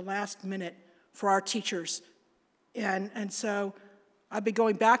in at the last minute for our teachers. And so I've been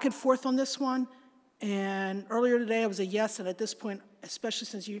going back and forth on this one. And earlier today, I was a yes, and at this point, especially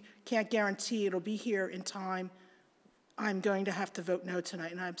since you can't guarantee it'll be here in time, I'm going to have to vote no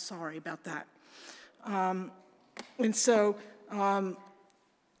tonight, and I'm sorry about that. And so I'm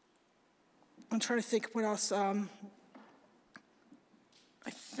trying to think what else. I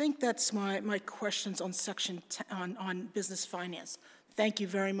think that's my questions on section 10, on business finance. Thank you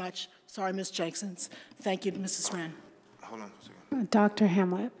very much. Sorry, Ms. Jenkins. Thank you, Mrs. Wren. Hold on a second. Dr.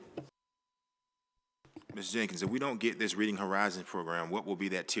 Hamlet. Ms. Jenkins, if we don't get this Reading Horizons program, what will be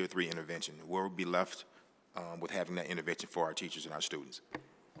that Tier 3 intervention? Where will be left with having that intervention for our teachers and our students?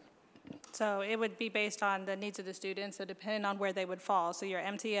 So it would be based on the needs of the students, so depending on where they would fall. So your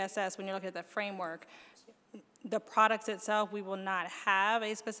MTSS, when you're looking at the framework, the products itself, we will not have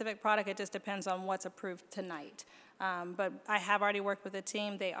a specific product. It just depends on what's approved tonight. But I have already worked with the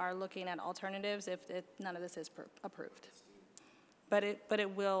team. They are looking at alternatives if none of this is approved. But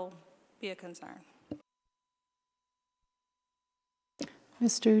it will be a concern.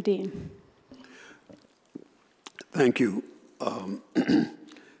 Mr. Udine. Thank you.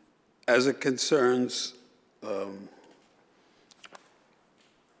 As it concerns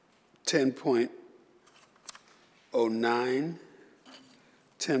 10.09,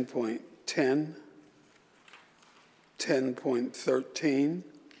 10.10, 10.13,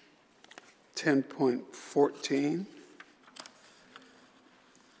 10.14,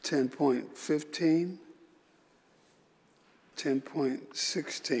 10.15,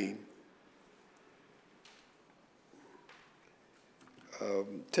 10.16,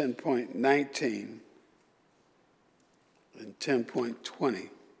 10.19, and 10.20.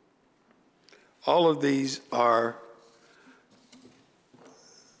 All of these are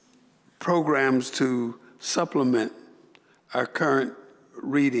programs to supplement our current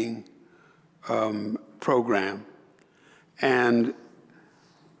reading program, and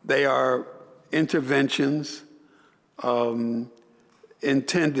they are interventions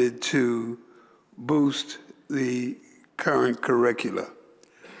intended to boost the current curricula.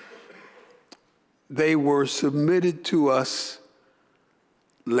 They were submitted to us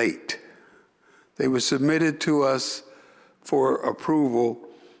late. They were submitted to us for approval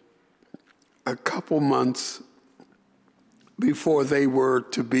a couple months before they were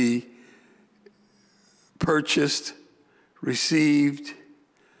to be purchased, received,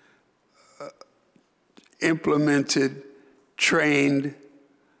 implemented, trained,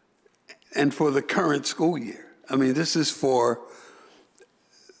 and for the current school year. I mean, this is for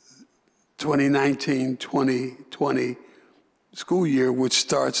 2019-2020 school year, which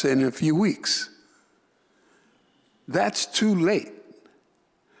starts in a few weeks. That's too late.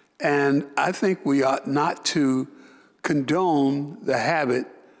 And I think we ought not to condone the habit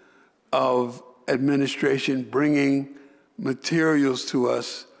of administration bringing materials to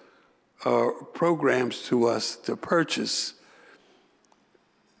us, programs to us to purchase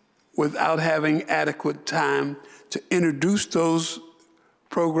without having adequate time to introduce those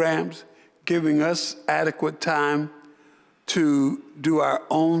programs, giving us adequate time to do our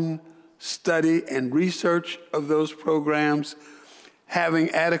own study and research of those programs, having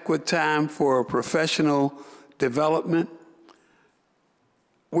adequate time for professional development.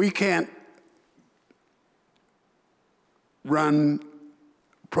 We can't run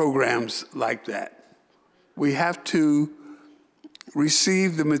programs like that. We have to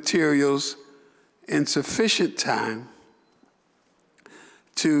receive the materials in sufficient time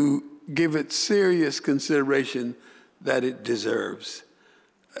to give it serious consideration that it deserves.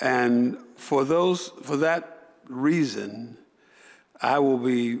 And for that reason, I will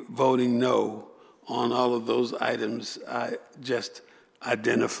be voting no on all of those items I just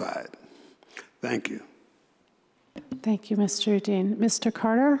identified. Thank you. Thank you, Mr. Udine. Mr.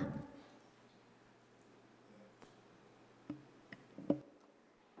 Carter?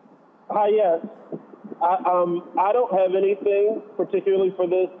 Hi, yes. I don't have anything particularly for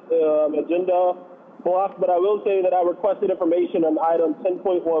this agenda block, but I will say that I requested information on item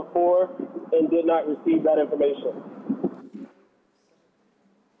 10.14 and did not receive that information.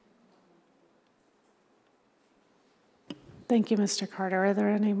 Thank you, Mr. Carter. Are there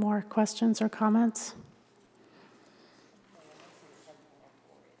any more questions or comments?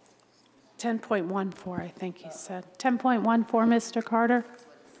 10.14, I think he said. 10.14, Mr. Carter?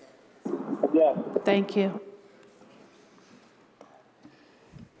 Yes. Thank you.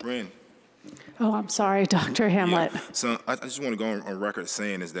 Ren. Oh, I'm sorry, Dr. Hamlet. Yeah. So I just want to go on record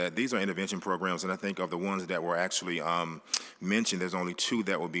saying is that these are intervention programs, and I think of the ones that were actually mentioned, there's only two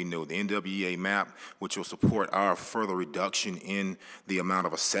that will be new. The NWEA MAP, which will support our further reduction in the amount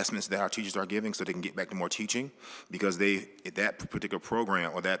of assessments that our teachers are giving so they can get back to more teaching, because that particular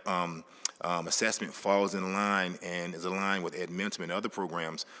program or that assessment falls in line and is aligned with Edmentum and other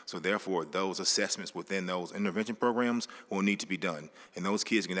programs. So therefore, those assessments within those intervention programs will need to be done. And those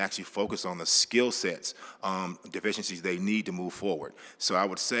kids can actually focus on the skill sets, deficiencies they need to move forward. So I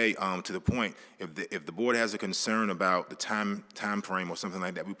would say, to the point, if the board has a concern about the time frame or something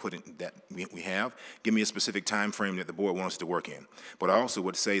like that we have, give me a specific time frame that the board wants to work in. But I also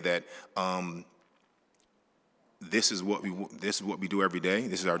would say that this is what we do every day.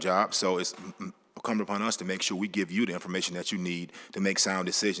 This is our job. So it's incumbent upon us to make sure we give you the information that you need to make sound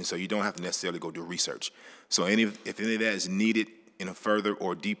decisions, so you don't have to necessarily go do research. So if any of that is needed in a further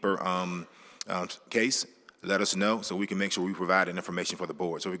or deeper case, let us know so we can make sure we provide that information for the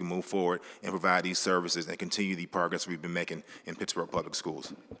board so we can move forward and provide these services and continue the progress we've been making in Pittsburgh Public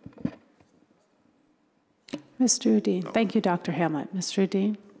Schools. Mr. Udine. Thank you, Dr. Hamlet. Mr.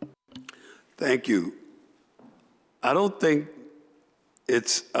 Udine. Thank you. I don't think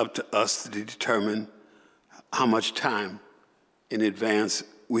it's up to us to determine how much time in advance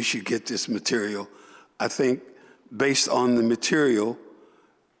we should get this material. I think based on the material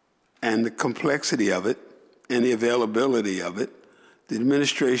and the complexity of it and the availability of it, the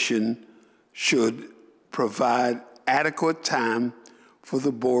administration should provide adequate time for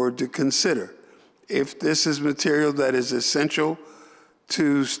the board to consider. If this is material that is essential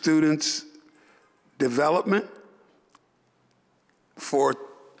to students' development for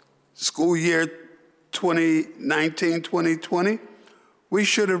school year 2019-2020, we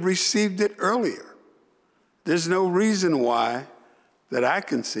should have received it earlier. There's no reason why, that I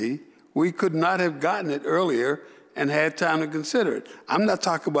can see, we could not have gotten it earlier and had time to consider it. I'm not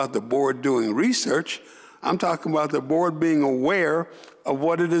talking about the board doing research. I'm talking about the board being aware of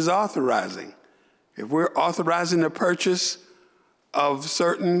what it is authorizing. If we're authorizing the purchase of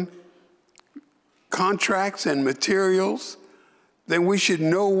certain contracts and materials, then we should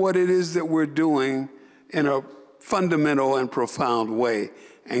know what it is that we're doing in a fundamental and profound way.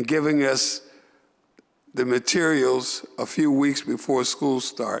 And giving us the materials a few weeks before school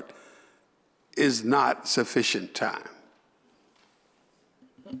start is not sufficient time.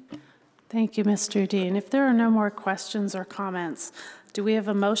 Thank you, Mr. Dean. If there are no more questions or comments, do we have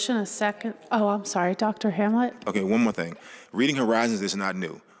a motion, a second? Oh, I'm sorry, Dr. Hamlet? Okay, one more thing. Reading Horizons is not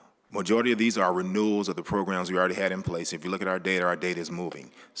new. Majority of these are renewals of the programs we already had in place. If you look at our data is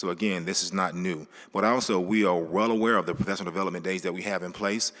moving. So again, this is not new. But also, we are well aware of the professional development days that we have in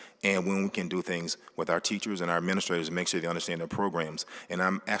place and when we can do things with our teachers and our administrators to make sure they understand their programs. And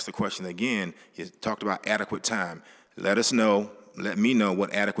I'm asked the question again, you talked about adequate time. Let us know, let me know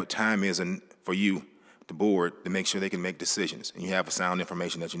what adequate time is for you, the board, to make sure they can make decisions. And you have sound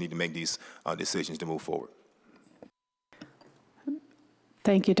information that you need to make these decisions to move forward.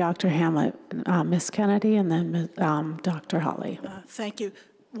 Thank you, Dr. Hamlet. Ms. Kennedy, and then Dr. Holly. Thank you.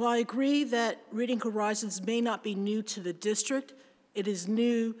 Well, I agree that Reading Horizons may not be new to the district. It is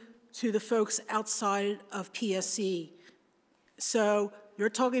new to the folks outside of PSC. So you're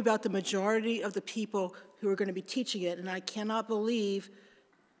talking about the majority of the people who are going to be teaching it, and I cannot believe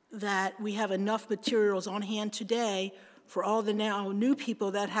that we have enough materials on hand today for all the now new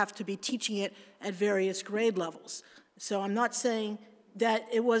people that have to be teaching it at various grade levels. So I'm not saying that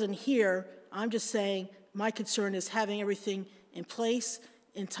it wasn't here. I'm just saying my concern is having everything in place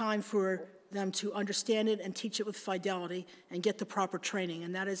in time for them to understand it and teach it with fidelity and get the proper training.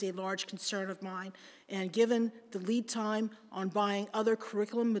 And that is a large concern of mine. And given the lead time on buying other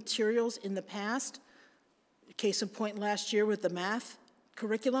curriculum materials in the past, case in point last year with the math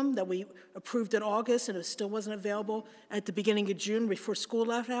curriculum that we approved in August and it still wasn't available at the beginning of June before school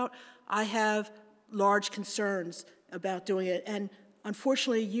left out, I have large concerns about doing it. And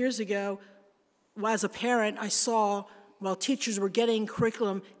unfortunately, years ago, as a parent, I saw while teachers were getting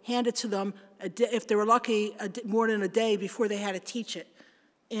curriculum handed to them, if they were lucky, more than a day before they had to teach it.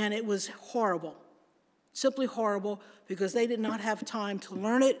 And it was horrible, simply horrible, because they did not have time to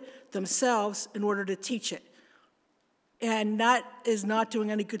learn it themselves in order to teach it. And that is not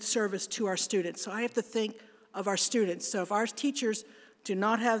doing any good service to our students. So I have to think of our students. So if our teachers do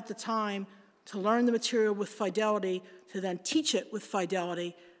not have the time to learn the material with fidelity, to then teach it with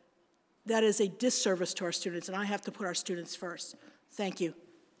fidelity, that is a disservice to our students, and I have to put our students first. Thank you.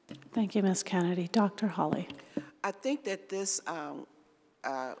 Thank you, Ms. Kennedy. Dr. Holly. I think that this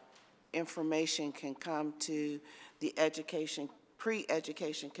information can come to the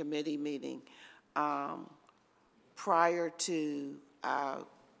pre-education committee meeting prior to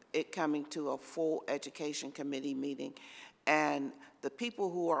it coming to a full education committee meeting. And the people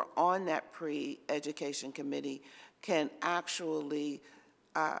who are on that pre-education committee can actually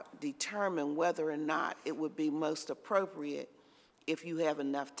determine whether or not it would be most appropriate if you have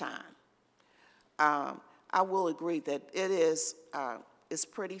enough time. I will agree that it is it's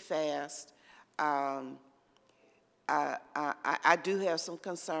pretty fast. I do have some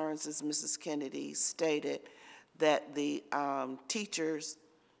concerns, as Mrs. Kennedy stated, that the teachers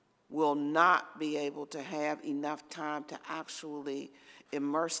will not be able to have enough time to actually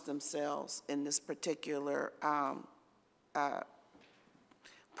immerse themselves in this particular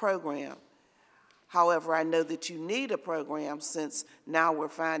program. However, I know that you need a program since now we're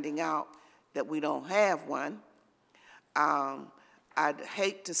finding out that we don't have one. I'd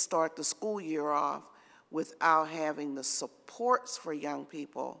hate to start the school year off without having the supports for young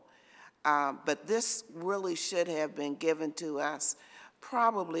people, but this really should have been given to us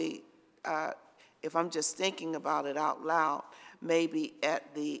probably, if I'm just thinking about it out loud, maybe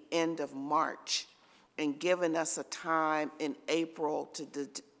at the end of March, and given us a time in April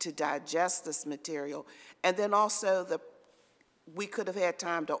to digest this material. And then also we could have had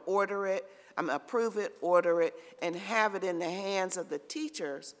time to order it, approve it, order it, and have it in the hands of the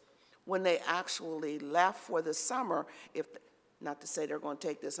teachers when they actually left for the summer, not to say they're going to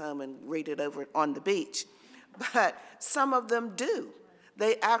take this home and read it over on the beach, but some of them do.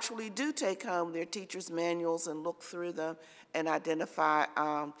 They actually do take home their teachers' manuals and look through them and identify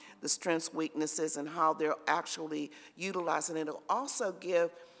the strengths, weaknesses, and how they're actually utilizing it. It'll also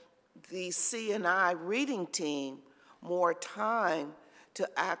give the C&I reading team more time to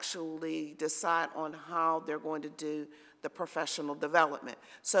actually decide on how they're going to do the professional development,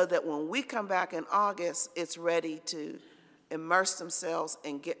 so that when we come back in August, it's ready to immerse themselves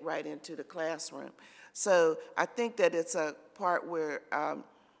and get right into the classroom. So I think that it's a part where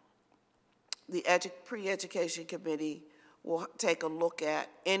the pre-education committee will take a look at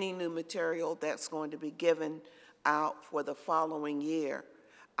any new material that's going to be given out for the following year,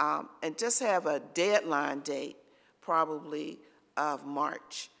 and just have a deadline date, probably of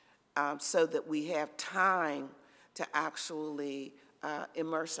March, so that we have time to actually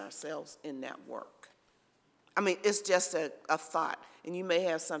immerse ourselves in that work. I mean, it's just a thought, and you may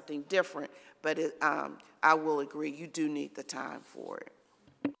have something different, but I will agree, you do need the time for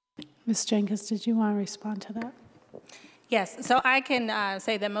it. Ms. Jenkins, did you want to respond to that? Yes, so I can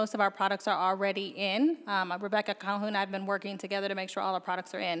say that most of our products are already in. Rebecca Calhoun and I have been working together to make sure all our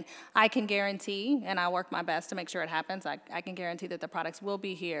products are in. I can guarantee, and I work my best to make sure it happens, I can guarantee that the products will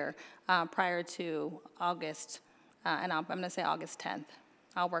be here prior to August, and I'm going to say August 10th.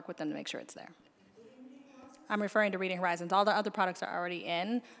 I'll work with them to make sure it's there. I'm referring to Reading Horizons. All the other products are already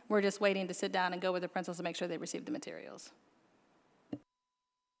in. We're just waiting to sit down and go with the principals to make sure they receive the materials.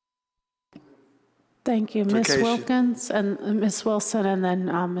 Thank you. Ms. Wilkins and Ms. Wilson, and then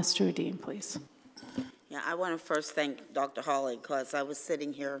Mr. Udine, please. Yeah, I want to first thank Dr. Hawley, because I was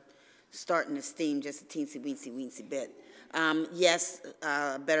sitting here starting to steam just a teensy-weensy bit. Yes,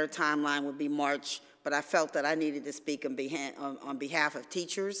 a better timeline would be March, but I felt that I needed to speak on behalf of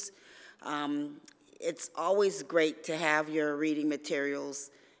teachers. It's always great to have your reading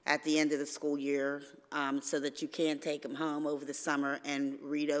materials at the end of the school year so that you can take them home over the summer and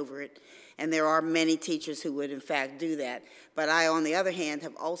read over it. And there are many teachers who would, in fact, do that. But I, on the other hand,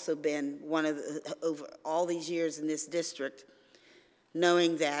 have also been one of over all these years in this district,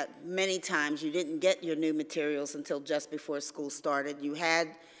 knowing that many times you didn't get your new materials until just before school started. You had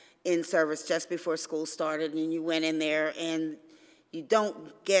in-service just before school started, and you went in there, and you don't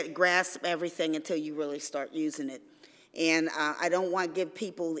grasp everything until you really start using it. And I don't want to give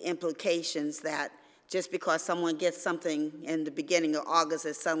people the implications that just because someone gets something in the beginning of August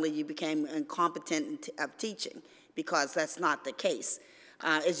that suddenly you became incompetent of teaching, because that's not the case.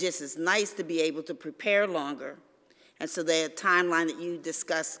 It's nice to be able to prepare longer. And so the timeline that you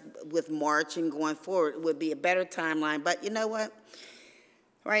discussed with March and going forward would be a better timeline. But you know what?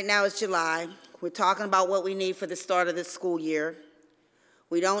 Right now it's July. We're talking about what we need for the start of the school year.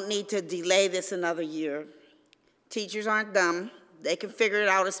 We don't need to delay this another year. Teachers aren't dumb. They can figure it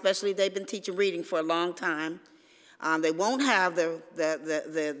out, especially if they've been teaching reading for a long time. They won't have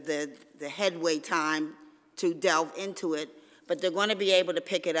the headway time to delve into it, but they're going to be able to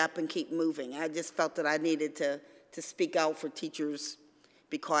pick it up and keep moving. I just felt that I needed to speak out for teachers,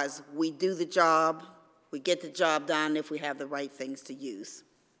 because we do the job, we get the job done if we have the right things to use.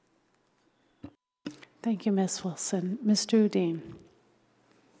 Thank you, Ms. Wilson. Mr. Udine.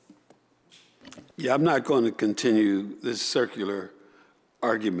 Yeah, I'm not going to continue this circular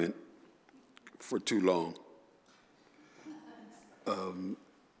argument for too long.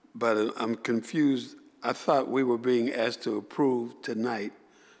 But I'm confused. I thought we were being asked to approve tonight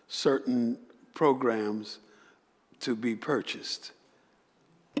certain programs to be purchased.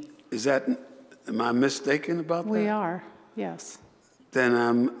 Am I mistaken about that? We are, yes. Then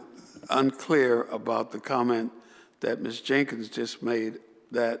I'm unclear about the comment that Ms. Jenkins just made,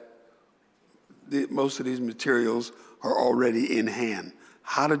 that most of these materials are already in hand.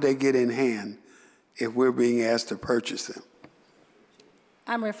 How did they get in hand if we're being asked to purchase them?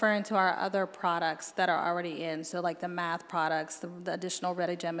 I'm referring to our other products that are already in, so like the math products, the additional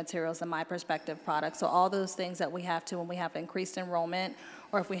Ready Gen materials, the My Perspective products. So all those things that we have to, when we have increased enrollment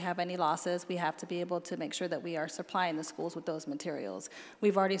or if we have any losses, we have to be able to make sure that we are supplying the schools with those materials.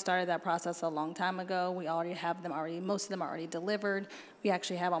 We've already started that process a long time ago. We already have them most of them are already delivered. We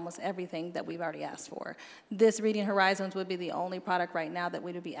actually have almost everything that we've already asked for. This Reading Horizons would be the only product right now that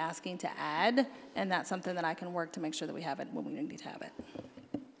we would be asking to add, and that's something that I can work to make sure that we have it when we need to have it.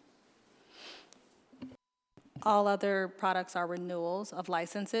 All other products are renewals of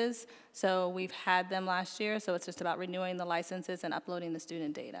licenses, so we've had them last year, so it's just about renewing the licenses and uploading the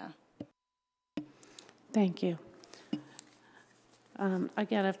student data. Thank you.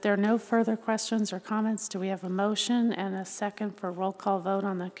 Again, if there are no further questions or comments, do we have a motion and a second for roll call vote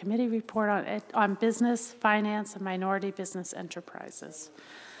on the committee report on business, finance, and minority business enterprises?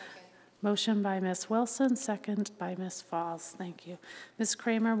 Motion by Ms. Wilson, second by Ms. Falls. Thank you. Ms.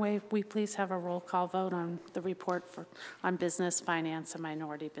 Kramer, we please have a roll call vote on the report on business, finance, and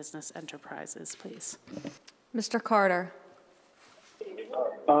minority business enterprises, please. Mr. Carter.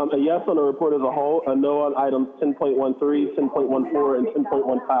 A yes on the report as a whole, a no on items 10.13, 10.14, and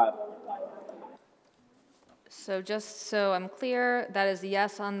 10.15. So just so I'm clear, that is a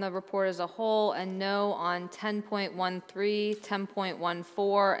yes on the report as a whole and no on 10.13,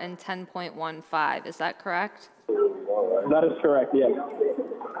 10.14, and 10.15. Is that correct? That is correct, yes.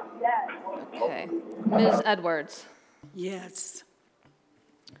 Okay. Ms. Edwards. Yes.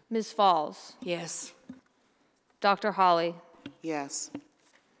 Ms. Falls. Yes. Dr. Holly. Yes.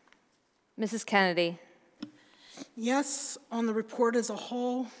 Mrs. Kennedy. Yes on the report as a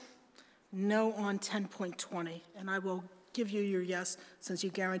whole, no on 10.20. And I will give you your yes since you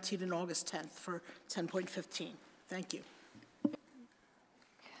guaranteed an August 10th for 10.15. Thank you.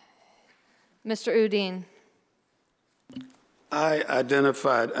 Mr. Udine. I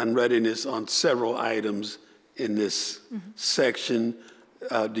identified unreadiness on several items in this section.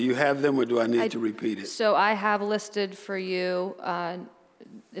 Do you have them, or do I need to repeat it? So I have listed for you,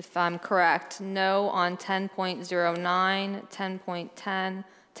 if I'm correct, no on 10.09, 10.10,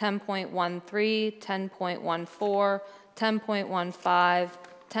 10.13, 10.14, 10.15,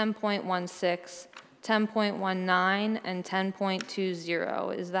 10.16, 10.19, and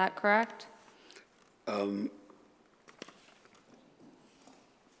 10.20. Is that correct?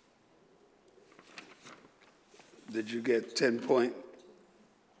 Did you get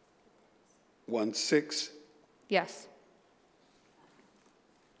 10.16? Yes.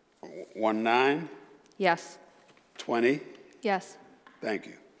 19? Yes. 20? Yes. Thank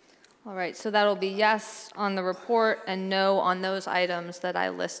you. All right, so that'll be yes on the report and no on those items that I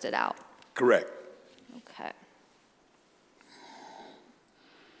listed out. Correct. Okay.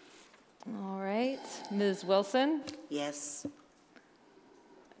 All right, Ms. Wilson? Yes.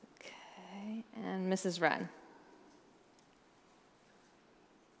 Okay, and Mrs. Wren?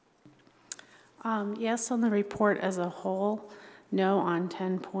 Yes on the report as a whole, no on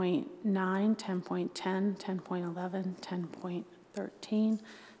 10.9, 10.10, 10.11, 10.13,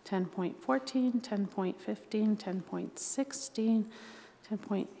 10.14, 10.15, 10.16,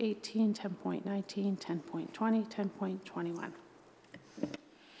 10.18, 10.19, 10.20, 10.21.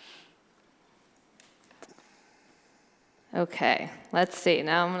 Okay, let's see.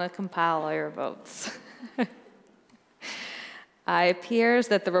 Now I'm going to compile all your votes. It appears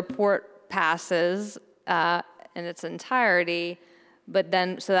that the report passes in its entirety, but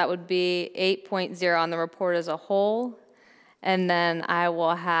then, so that would be 8.0 on the report as a whole. And then I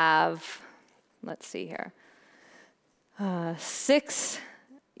will have, let's see here, 6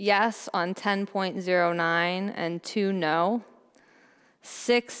 yes on 10.09 and 2 no.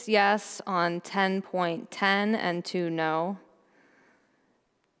 6 yes on 10.10 and 2 no.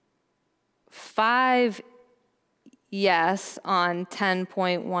 5 yes on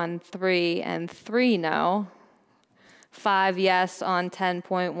 10.13 and 3 no. 5 yes on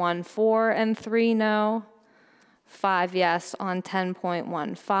 10.14 and 3 no. 5 yes on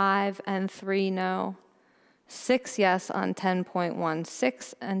 10.15 and 3 no. 6 yes on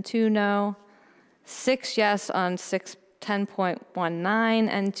 10.16 and 2 no. 6 yes on 10.19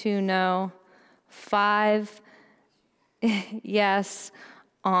 and 2 no. 5 yes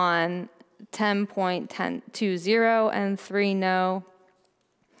on 10.1020 and 3 no.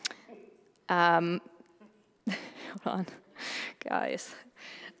 Hold on, guys.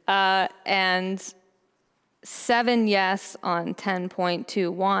 And 7 yes on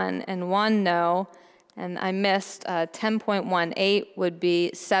 10.21 and 1 no. And I missed 10.18 would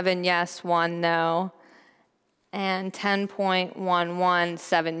be 7 yes, 1 no. And 10.11,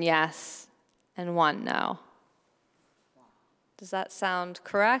 7 yes and 1 no. Does that sound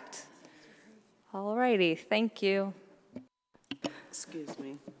correct? All righty, thank you. Excuse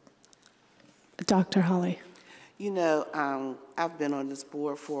me. Dr. Holly. You know, I've been on this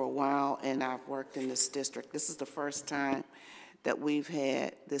board for a while, and I've worked in this district. This is the first time that we've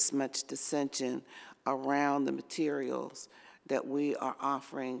had this much dissension around the materials that we are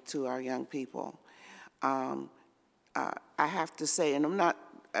offering to our young people. I have to say, and I'm not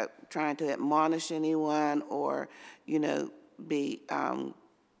trying to admonish anyone or, you know, be,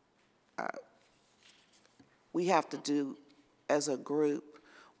 we have to do, as a group,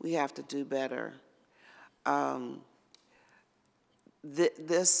 we have to do better. There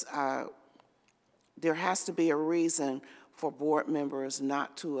has to be a reason for board members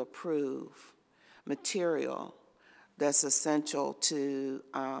not to approve material that's essential to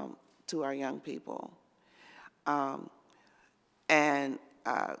our young people. I'm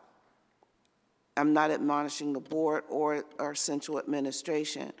not admonishing the board or our central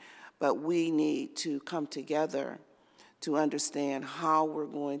administration, but we need to come together to understand how we're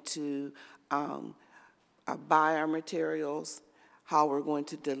going to buy our materials, how we're going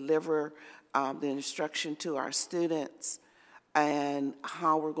to deliver the instruction to our students, and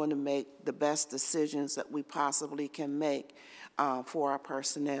how we're going to make the best decisions that we possibly can make for our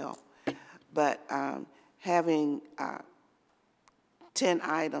personnel. But having 10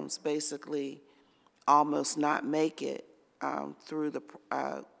 items basically almost not make it through the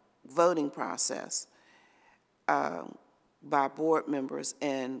voting process by board members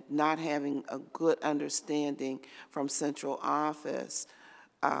and not having a good understanding from central office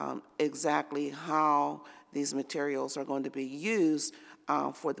exactly how these materials are going to be used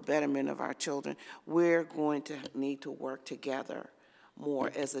for the betterment of our children, we're going to need to work together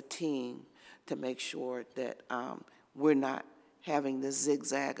more as a team to make sure that we're not having the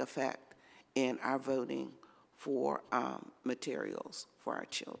zigzag effect in our voting for materials for our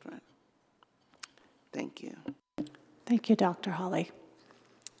children. Thank you. Thank you, Dr. Hawley.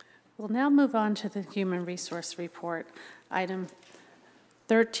 We'll now move on to the Human Resource Report. Item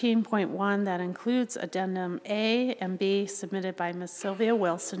 13.1, that includes Addendum A and B submitted by Ms. Sylvia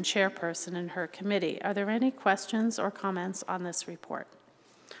Wilson, chairperson in her committee. Are there any questions or comments on this report?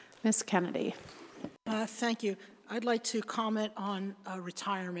 Ms. Kennedy. Thank you. I'd like to comment on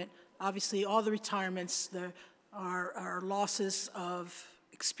retirement. Obviously, all the retirements there are losses of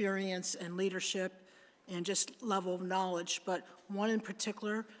experience and leadership and just level of knowledge, but one in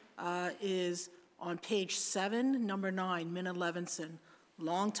particular is on page 7, number 9, Minna Levinson.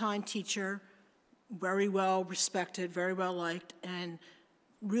 Longtime teacher, very well respected, very well liked, and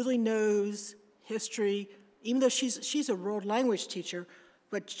really knows history, even though she's a world language teacher,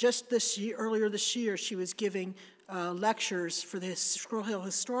 but just this year, earlier this year, she was giving lectures for the Squirrel Hill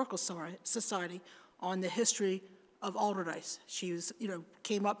Historical Society on the history of Alderdice. She was,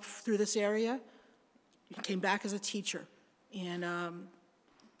 came up through this area, came back as a teacher. And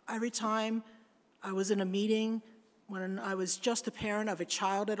every time I was in a meeting when I was just a parent of a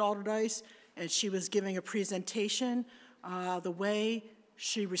child at Alderdice and she was giving a presentation, the way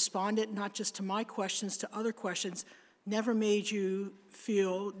she responded, not just to my questions, to other questions, never made you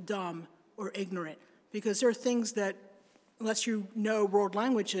feel dumb or ignorant. Because there are things that, unless you know world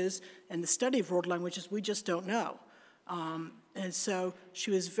languages and the study of world languages, we just don't know. And so she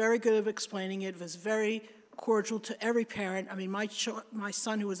was very good at explaining it, was very cordial to every parent. I mean, my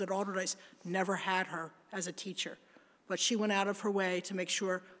son who was at Alderdice never had her as a teacher, but she went out of her way to make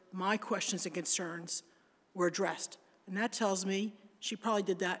sure my questions and concerns were addressed. And that tells me she probably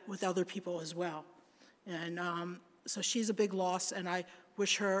did that with other people as well. And so she's a big loss, and I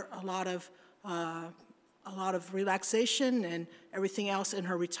wish her a lot of relaxation and everything else in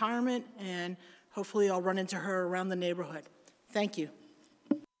her retirement, and hopefully I'll run into her around the neighborhood. Thank you.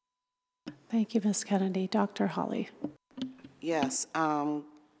 Thank you, Ms. Kennedy. Dr. Hawley. Yes,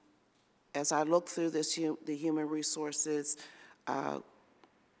 as I look through this, the human resources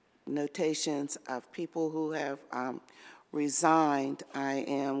notations of people who have resigned, I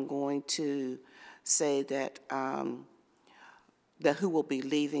am going to say that who will be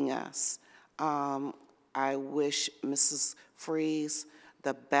leaving us. I wish Mrs. Freeze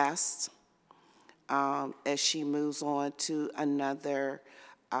the best as she moves on to another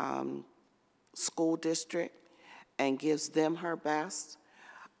school district and gives them her best.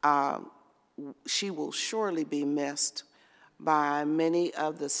 She will surely be missed by many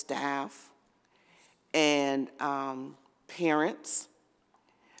of the staff and parents,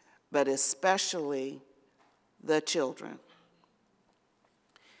 but especially the children.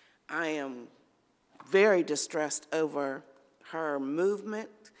 I am very distressed over her movement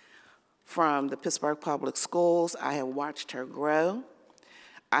from the Pittsburgh Public Schools. I have watched her grow.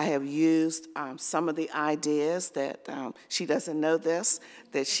 I have used some of the ideas that she doesn't know this,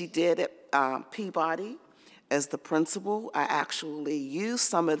 that she did at Peabody as the principal, I actually used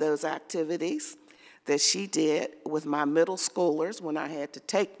some of those activities that she did with my middle schoolers when I had to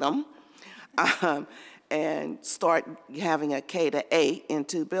take them, and start having a K-8 in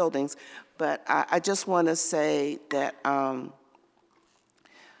 2 buildings. But I just want to say that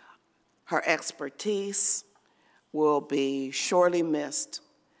her expertise will be sorely missed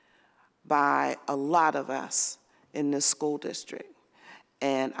by a lot of us in this school district.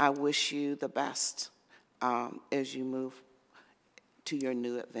 And I wish you the best as you move to your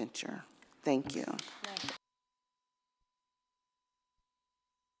new adventure. Thank you.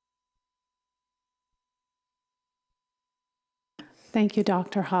 Thank you,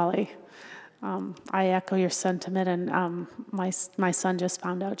 Dr. Holly. I echo your sentiment, and my son just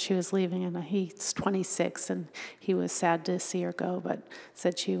found out she was leaving, and he's 26, and he was sad to see her go, but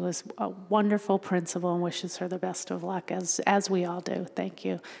said she was a wonderful principal and wishes her the best of luck, as we all do. Thank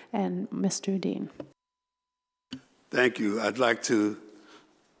you. And Mr. Dean. Thank you. I'd like to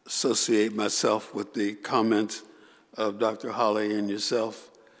associate myself with the comments of Dr. Holly and yourself,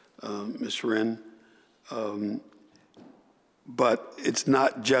 Ms. Wren. But it's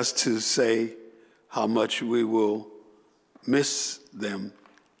not just to say how much we will miss them.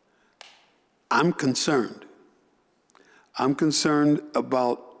 I'm concerned. I'm concerned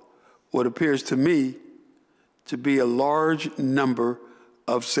about what appears to me to be a large number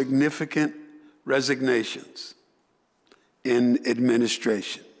of significant resignations in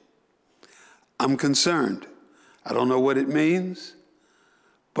administration. I'm concerned. I don't know what it means,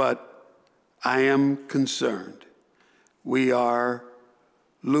 but I am concerned. We are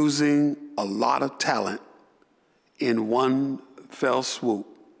losing a lot of talent in one fell swoop.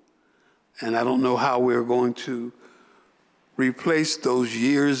 And I don't know how we're going to replace those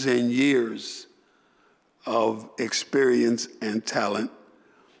years and years of experience and talent,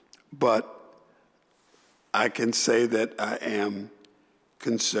 but I can say that I am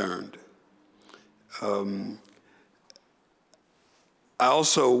concerned. I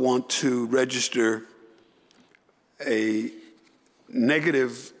also want to register a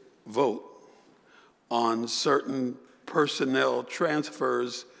negative vote on certain personnel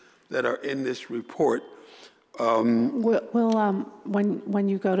transfers that are in this report. When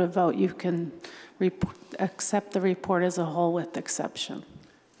you go to vote, you can accept the report as a whole with exception.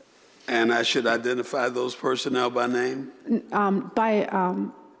 And I should identify those personnel by name?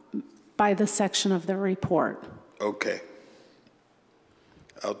 By the section of the report. Okay.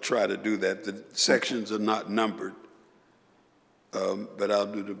 I'll try to do that. The sections are not numbered. But I'll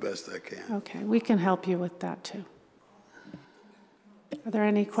do the best I can. Okay, we can help you with that too. Are there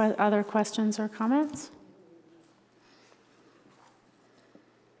any other questions or comments?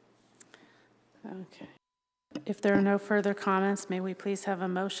 Okay. If there are no further comments, may we please have a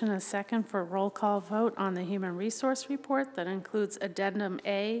motion and a second for a roll call vote on the Human Resource Report that includes Addendum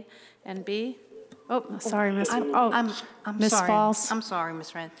A and B? Oh, sorry, Ms. I'm Ms. sorry. Falls. I'm sorry,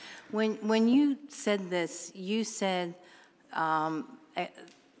 Ms. Wren. When you said this, you said, I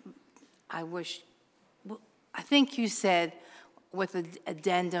think you said with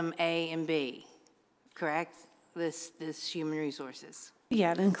Addendum A and B, correct? This human resources.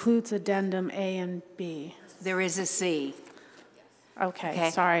 Yeah, it includes Addendum A and B. There is a C. Okay.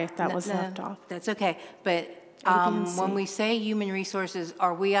 Sorry if that was left off. That's okay, but when we say human resources,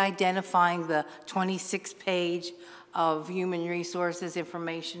 are we identifying the 26-page of human resources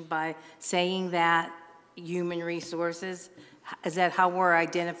information by saying that human resources? Is that how we're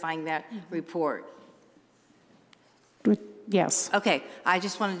identifying that report? Yes. Okay, I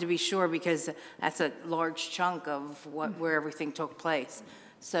just wanted to be sure because that's a large chunk of where everything took place.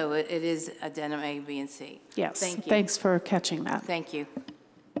 So it is Addendum A, B, and C. Yes. Thank you. Thanks for catching that. Thank you.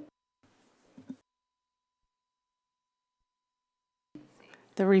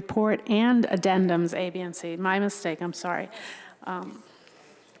 The report and addendums A, B, and C. My mistake, I'm sorry.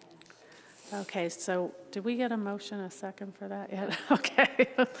 Okay, so did we get a motion, a second for that yet? Okay.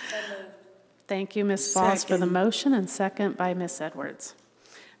 Thank you, Ms. Falls, for the motion, and second by Ms. Edwards.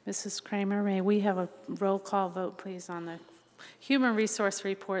 Mrs. Kramer, may we have a roll call vote, please, on the Human Resource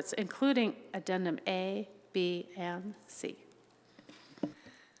Reports, including Addendum A, B, and C?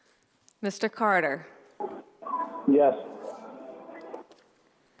 Mr. Carter. Yes.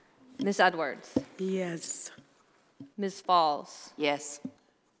 Ms. Edwards. Yes. Ms. Falls. Yes.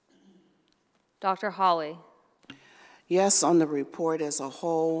 Dr. Holly. Yes, on the report as a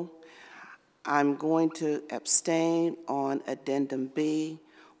whole. I'm going to abstain on Addendum B,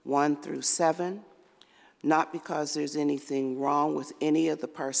 1 through 7, not because there's anything wrong with any of the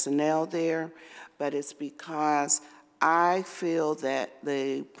personnel there, but it's because I feel that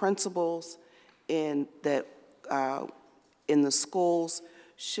the principals that in the schools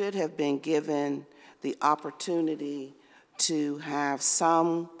should have been given the opportunity to have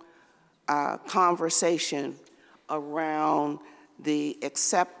some conversation around the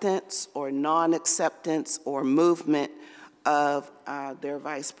acceptance or non-acceptance or movement of their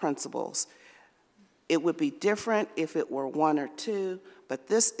vice principals. It would be different if it were one or two, but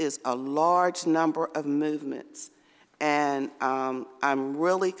this is a large number of movements. And I'm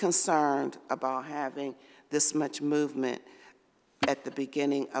really concerned about having this much movement at the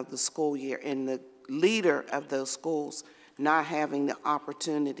beginning of the school year, and the leader of those schools not having the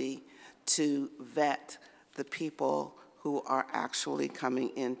opportunity to vet the people who are actually coming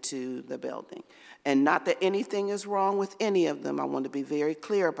into the building. And not that anything is wrong with any of them. I want to be very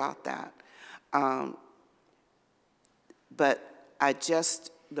clear about that. But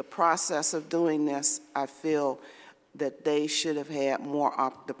the process of doing this, I feel that they should have had more,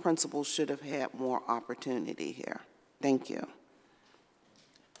 the principals should have had more opportunity here. Thank you.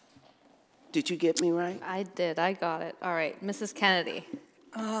 Did you get me right? I did, I got it. All right, Mrs. Kennedy.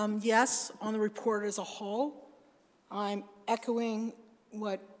 Yes, on the report as a whole. I'm echoing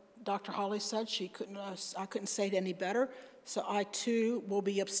what Dr. Holly said. I couldn't say it any better. So I too will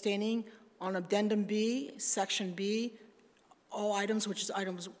be abstaining on Addendum B, Section B, all items, which is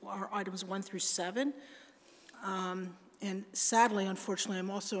items 1 through 7. And sadly, unfortunately,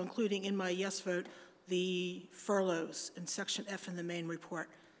 I'm also including in my yes vote the furloughs in Section F in the main report.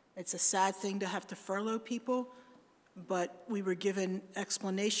 It's a sad thing to have to furlough people, but we were given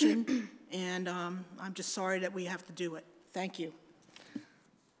explanation, and I'm just sorry that we have to do it. Thank you.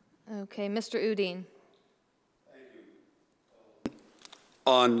 Okay, Mr. Udine. Thank you.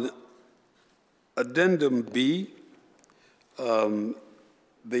 On Addendum B,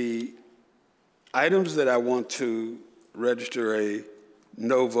 the items that I want to register a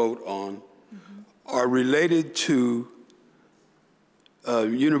no vote on are related to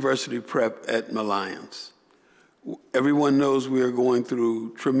university prep at Malliance. Everyone knows we are going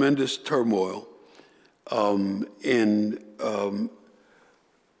through tremendous turmoil in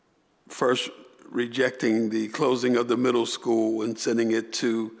first rejecting the closing of the middle school and sending it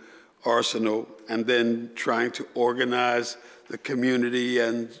to Arsenal, and then trying to organize the community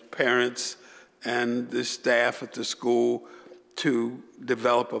and parents and the staff at the school to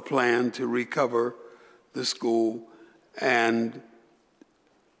develop a plan to recover the school. And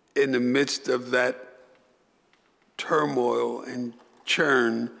in the midst of that turmoil and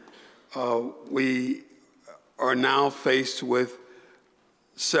churn, we are now faced with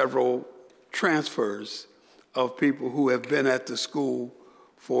several transfers of people who have been at the school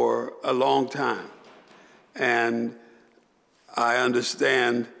for a long time. And I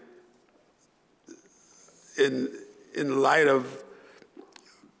understand in light of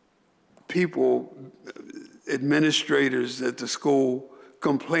people, administrators at the school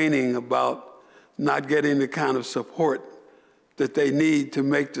complaining about not getting the kind of support that they need to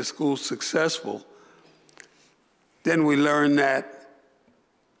make the school successful, then we learn that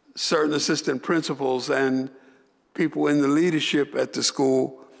certain assistant principals and people in the leadership at the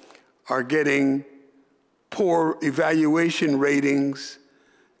school are getting poor evaluation ratings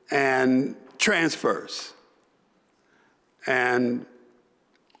and transfers. And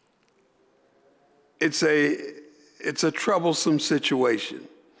it's a troublesome situation.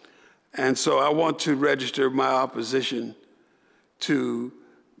 And so I want to register my opposition to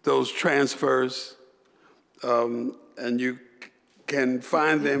those transfers. And you can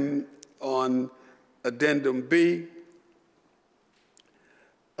find them on Addendum B,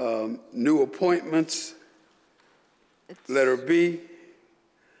 new appointments, letter B,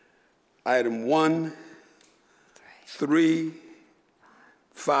 item 1, 3,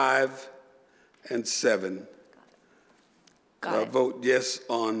 5, and 7. I vote yes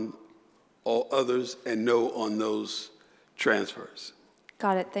on all others and no on those transfers.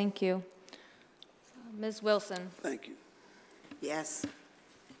 Got it, thank you. Ms. Wilson. Thank you. Yes.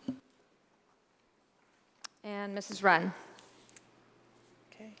 And Mrs. Wren.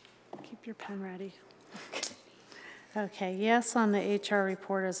 Okay, keep your pen ready. Okay, yes on the HR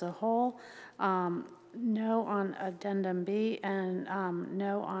report as a whole, no on Addendum B, and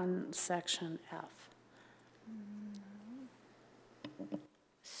no on Section F.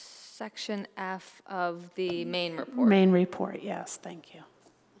 Section F of the main report. Main report, yes, thank you.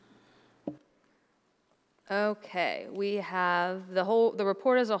 Okay, we have the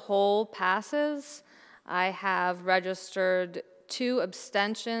report as a whole passes. I have registered 2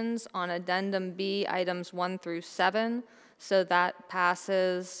 abstentions on Addendum B, items 1 through 7. So that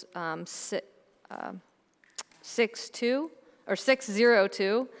passes 6-2 or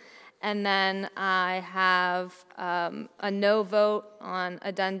 6-0-2. And then I have a no vote on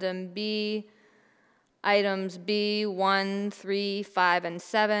Addendum B, items B, 1, 3, 5, and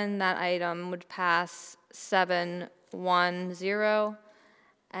 7. That item would pass 7-1-0.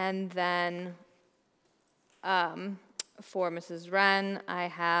 And then for Mrs. Wren, I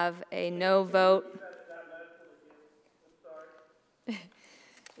have a no vote.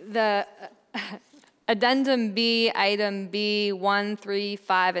 The Addendum B, item B, 1, 3,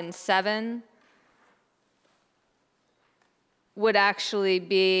 5, and 7 would actually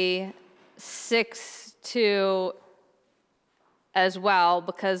be 6-2 as well,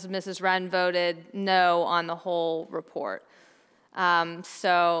 because Mrs. Wren voted no on the whole report.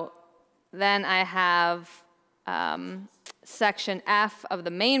 So then I have section F of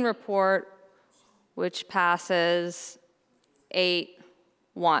the main report, which passes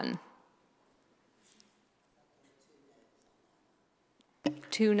 8-1.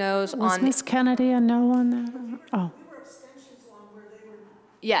 2 noes Was on. Ms. Kennedy a no on that? Oh.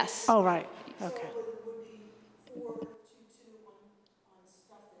 Yes. Oh, right, okay.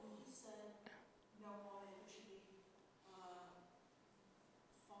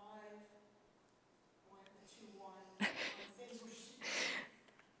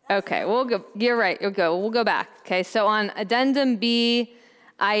 Okay, we'll go, you're right, we'll go back. Okay, so on Addendum B,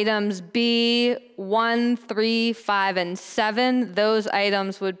 items B, 1, 3, 5, and 7, those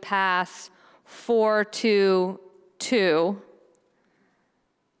items would pass 4-2.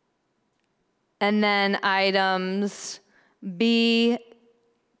 And then items B,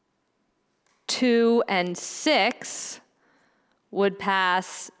 2, and 6 would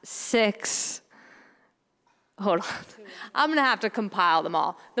pass 6. Hold on. I'm going to have to compile them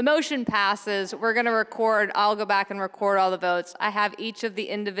all. The motion passes. We're going to record. I'll go back and record all the votes. I have each of the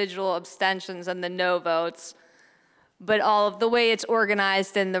individual abstentions and the no votes, but all of the way it's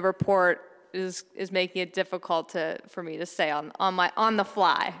organized in the report is making it difficult for me to say on the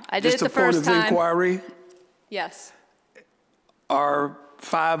fly. I did it the first time. Just a point of inquiry. Yes. Are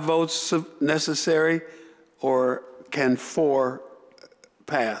 5 votes necessary, or can 4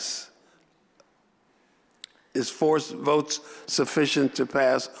 pass? Is 4 votes sufficient to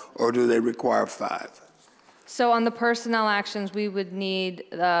pass, or do they require 5? So on the personnel actions, we would need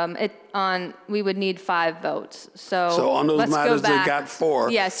we would need 5 votes. So on those let's matters go back. that got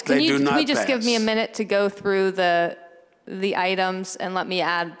 4, yes. they do not Can you just give me a pass. minute to go through the items and let me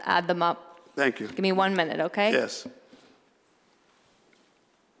add them up? Thank you. Give me 1 minute, okay? Yes.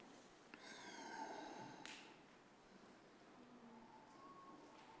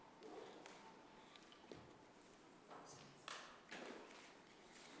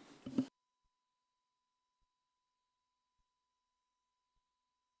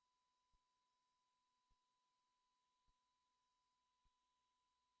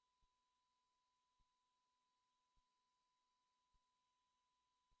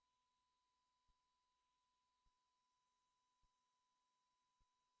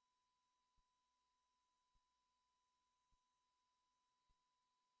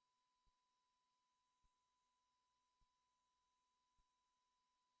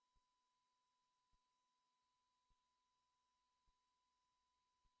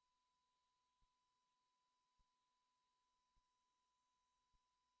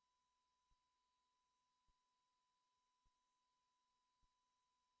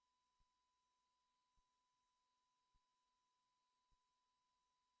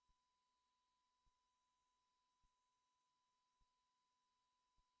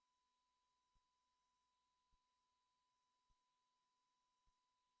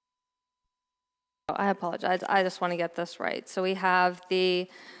 I apologize. I just want to get this right. So we have the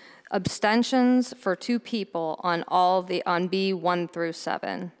abstentions for 2 people on on B 1 through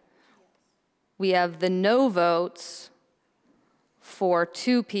 7. We have the no votes for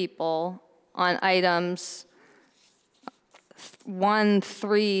 2 people on items 1,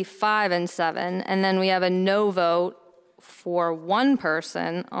 3, 5, and 7. And then we have a no vote for 1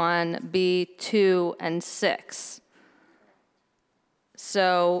 person on B 2 and 6.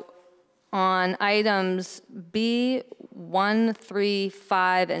 So on items B, 1, 3,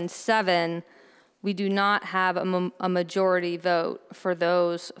 5, and 7, we do not have a majority vote for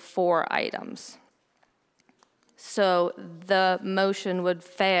those 4 items. So the motion would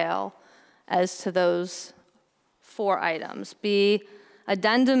fail as to those 4 items. B,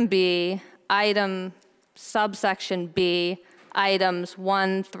 Addendum B, item subsection B, items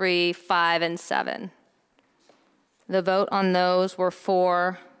 1, 3, 5, and 7. The vote on those were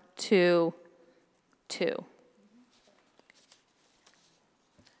 4-2.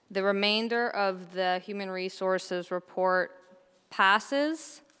 The remainder of the Human Resources report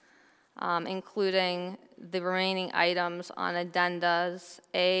passes. including the remaining items on addendas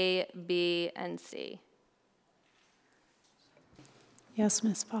A, B, and C. Yes,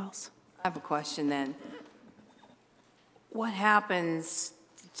 Ms. Pauls. I have a question then. What happens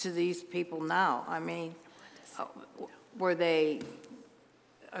to these people now? I mean, are they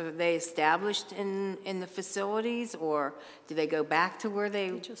established in the facilities, or do they go back to where they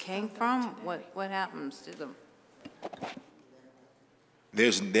came from? What happens to them?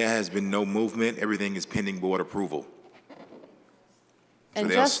 There has been no movement. Everything is pending board approval. So And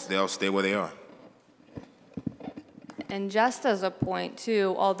they'll stay where they are. And just as a point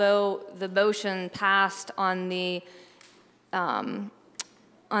too, although the motion passed on the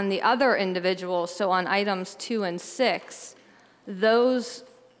other individuals, so on items 2 and 6, those,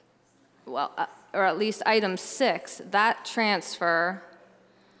 well, or at least item 6, that transfer,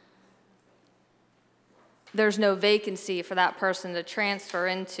 there's no vacancy for that person to transfer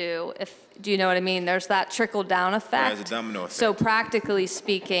into. Do you know what I mean? There's that trickle-down effect. There's a domino effect. So practically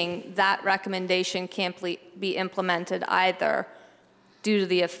speaking, that recommendation can't be implemented either due to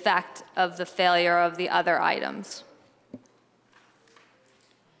the effect of the failure of the other items.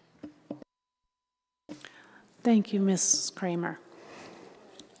 Thank you, Ms. Kramer.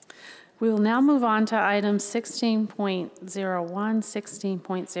 We will now move on to items 16.01,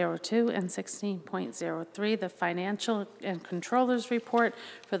 16.02, and 16.03, the Financial and Controllers Report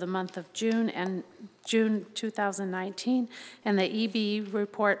for the month of June 2019, and the EB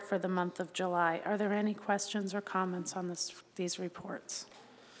report for the month of July. Are there any questions or comments on these reports?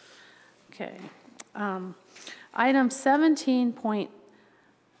 Okay. Item 17.1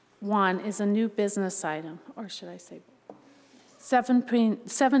 is a new business item, or should I say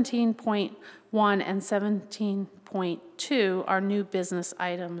 17.1 and 17.2 are new business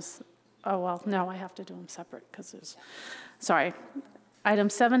items. Oh, well, no, I have to do them separate because there's, sorry. Item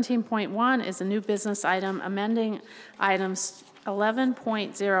 17.1 is a new business item amending items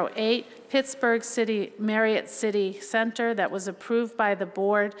 11.08, Pittsburgh City Marriott City Center, that was approved by the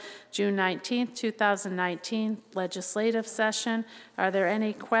board June 19, 2019 legislative session. Are there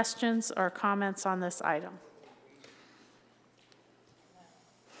any questions or comments on this item?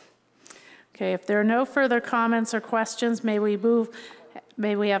 Okay, if there are no further comments or questions, may we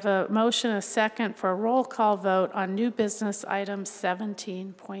have a motion, a second, for a roll call vote on new business item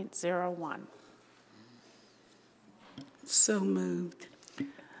 17.01. So moved.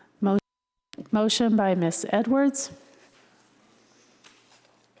 Motion by Ms. Edwards.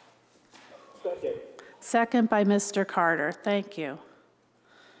 Second. Second by Mr. Carter. Thank you.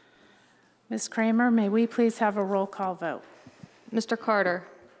 Ms. Kramer, may we please have a roll call vote? Mr. Carter.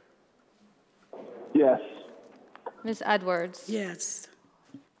 Yes. Ms. Edwards. Yes.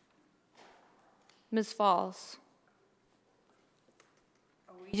 Ms. Falls.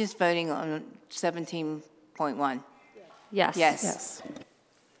 Are we just voting on 17.1? Yes. Yes. Yes.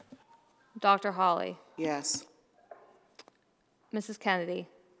 Dr. Hawley. Yes. Mrs. Kennedy.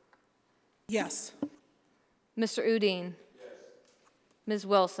 Yes. Mr. Udine. Yes. Ms.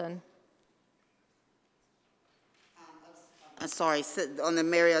 Wilson. I'm sorry, on the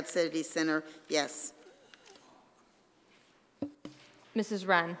Marriott City Center, yes. Mrs.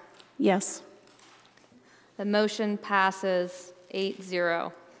 Wren. Yes. The motion passes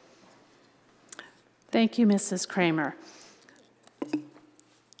 8-0. Thank you, Mrs. Kramer.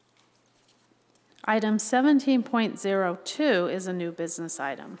 Item 17.02 is a new business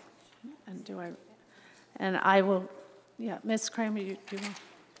item. And I will, yeah, Ms. Kramer, you want?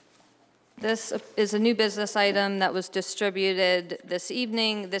 This is a new business item that was distributed this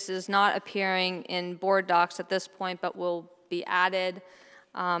evening. This is not appearing in board docs at this point, but will be added.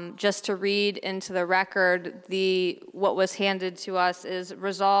 Just to read into the record, what was handed to us is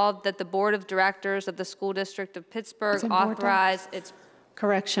resolved that the Board of Directors of the School District of Pittsburgh authorize its...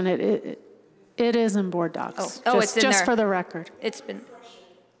 Correction, it is in board docs. It's in there. Just for the record. It's been...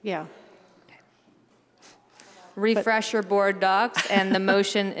 Yeah. Refresh your board docs, and the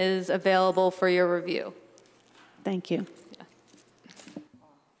motion is available for your review. Thank you.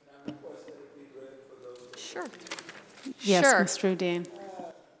 Yeah. Sure. Yes, Sure. Mr. Udine.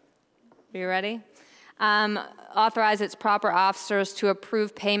 Are you ready? Authorize its proper officers to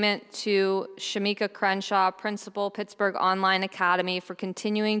approve payment to Shamika Crenshaw, Principal, Pittsburgh Online Academy, for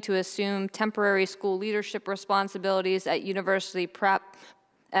continuing to assume temporary school leadership responsibilities at University Prep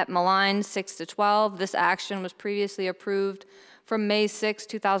at Malign 6-12. This action was previously approved from May 6,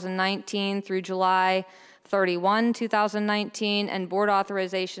 2019 through July 31, 2019, and board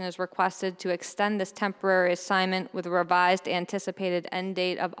authorization is requested to extend this temporary assignment with a revised anticipated end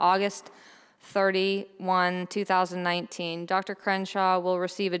date of August 31/2019. Dr. Crenshaw will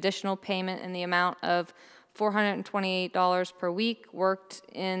receive additional payment in the amount of $428 per week worked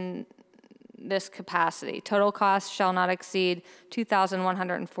in this capacity. Total cost shall not exceed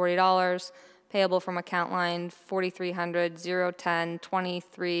 $2,140, payable from account line 4300 010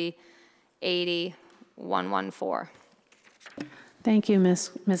 2380 114. Thank you,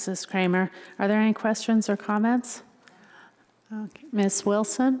 Mrs. Kramer. Are there any questions or comments? Okay. Ms.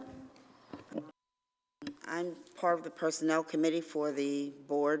 Wilson? I'm part of the Personnel Committee for the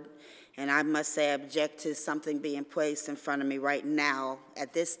board, and I must say I object to something being placed in front of me right now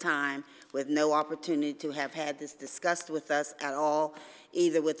at this time with no opportunity to have had this discussed with us at all,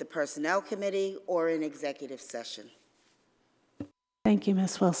 either with the Personnel Committee or in executive session. Thank you,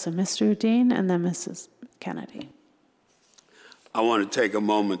 Ms. Wilson. Mr. Udine and then Mrs. Kennedy. I want to take a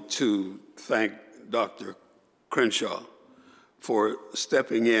moment to thank Dr. Crenshaw for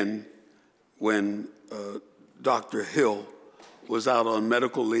stepping in when Dr. Hill was out on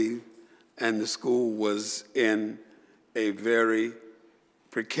medical leave and the school was in a very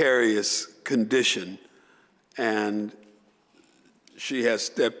precarious condition, and she has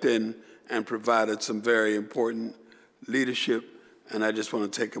stepped in and provided some very important leadership, and I just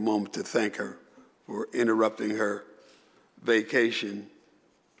want to take a moment to thank her for interrupting her vacation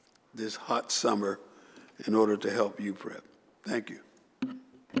this hot summer in order to help UPrep. Thank you.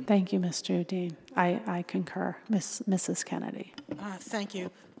 Thank you, Mr. Udine. I concur. Mrs. Kennedy. Thank you.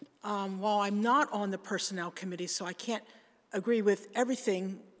 While I'm not on the Personnel Committee, so I can't agree with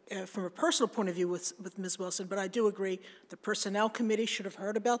everything from a personal point of view with Ms. Wilson, but I do agree the Personnel Committee should have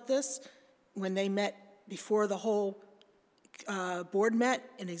heard about this when they met before the whole board met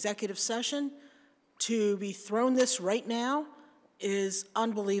in executive session. To be thrown this right now is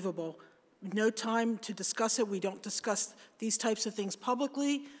unbelievable. No time to discuss it. We don't discuss these types of things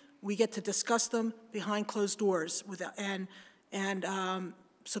publicly. We get to discuss them behind closed doors,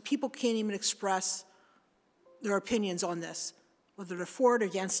 so people can't even express their opinions on this, whether they're for it or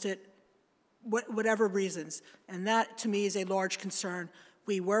against it, whatever reasons. And that, to me, is a large concern.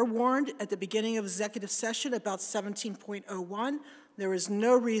 We were warned at the beginning of executive session about 17.01. There is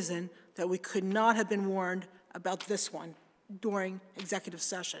no reason that we could not have been warned about this one during executive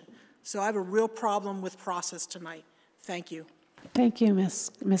session. So I have a real problem with process tonight. Thank you. Thank you,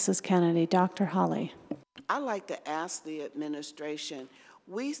 Mrs. Kennedy. Dr. Holly. I'd like to ask the administration,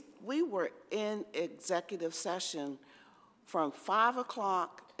 we were in executive session from 5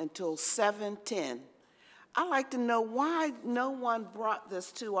 o'clock until 7:10. I'd like to know why no one brought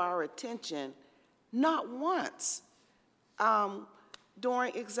this to our attention, not once,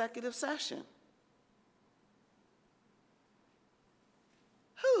 during executive session.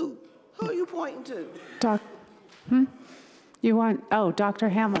 Who? Who are you pointing to? You want, Dr.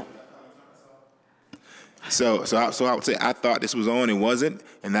 Hamlet. So I would say I thought this was on, it wasn't,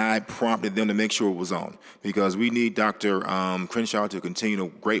 and I prompted them to make sure it was on because we need Dr. Crenshaw to continue the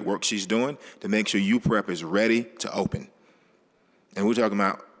great work she's doing to make sure UPrep is ready to open. And we're talking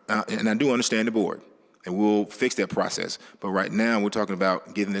about, and I do understand the board, and we'll fix that process. But right now we're talking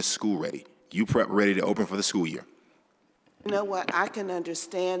about getting this school ready, UPrep ready to open for the school year. You know what? I can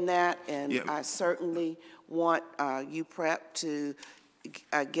understand that, and I certainly want UPrep to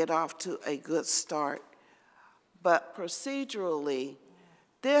get off to a good start. But procedurally,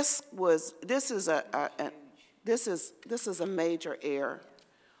 this is a major error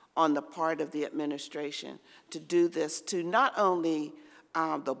on the part of the administration to do this to not only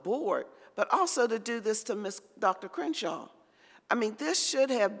the board, but also to do this to Dr. Crenshaw. I mean, this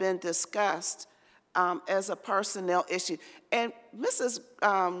should have been discussed as a personnel issue. And Mrs.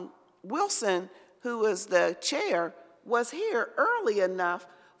 Wilson, who is the chair, was here early enough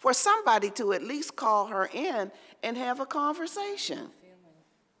for somebody to at least call her in and have a conversation.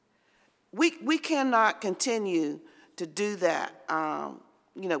 We cannot continue to do that.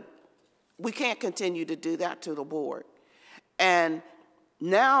 We can't continue to do that to the board. And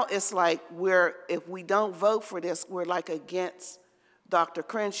now it's like if we don't vote for this, we're like against Dr.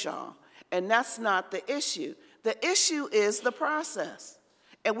 Crenshaw. And that's not the issue. The issue is the process.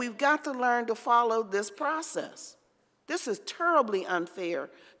 And we've got to learn to follow this process. This is terribly unfair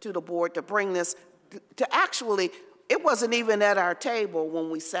to the board to bring this to actually, it wasn't even at our table when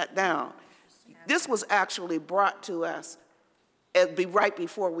we sat down. This was actually brought to us right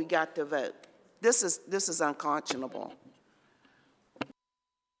before we got to vote. This is unconscionable.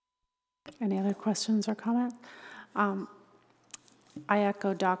 Any other questions or comments? I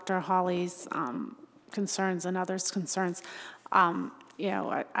echo Dr. Holly's concerns and others' concerns.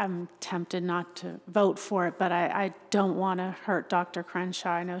 I'm tempted not to vote for it, but I don't want to hurt Dr. Crenshaw.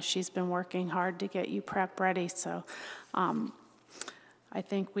 I know she's been working hard to get you prep ready, so I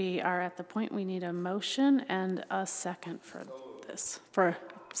think we are at the point we need a motion and a second for this, for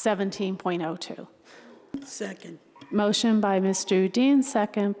 17.02. Second. Motion by Mr. Udine,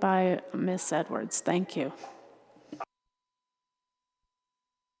 second by Ms. Edwards. Thank you.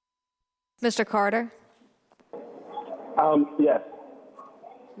 Mr. Carter? Yes.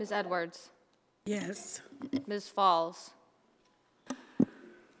 Ms. Edwards? Yes. Ms. Falls?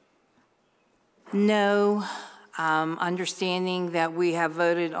 No, understanding that we have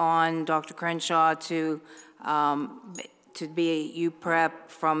voted on Dr. Crenshaw to be UPrep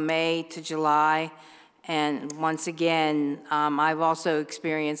from May to July. And once again, I've also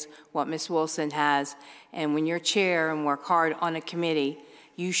experienced what Ms. Wilson has. And when you're chair and work hard on a committee,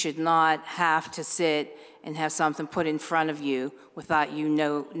 you should not have to sit and have something put in front of you without you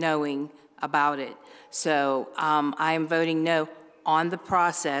knowing about it. So I am voting no on the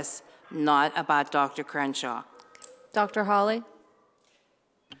process, not about Dr. Crenshaw. Dr. Hawley?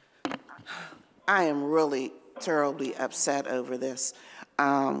 I am really terribly upset over this.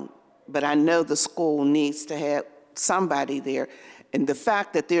 But I know the school needs to have somebody there. And the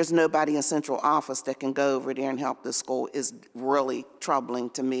fact that there's nobody in central office that can go over there and help the school is really troubling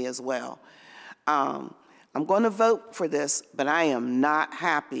to me as well. I'm going to vote for this, but I am not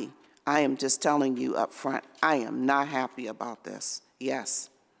happy. I am just telling you up front, I am not happy about this. Yes.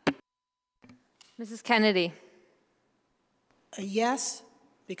 Mrs. Kennedy? A yes,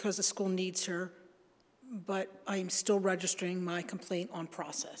 because the school needs her, but I'm still registering my complaint on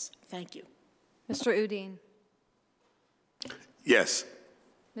process. Thank you. Mr. Udine? Yes.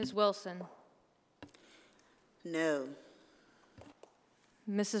 Ms. Wilson? No.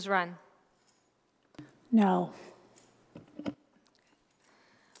 Mrs. Wren? No. Okay,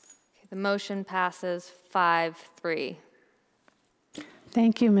 the motion passes 5-3.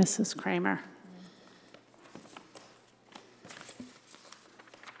 Thank you, Mrs. Kramer.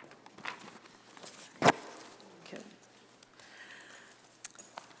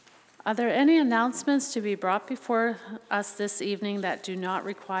 Are there any announcements to be brought before us this evening that do not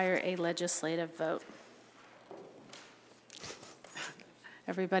require a legislative vote?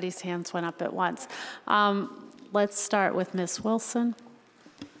 Everybody's hands went up at once. Let's start with Ms. Wilson.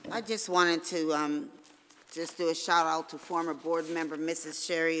 I just wanted to just do a shout out to former board member Mrs.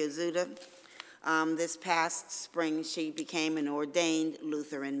 Sherry Azuda. This past spring, she became an ordained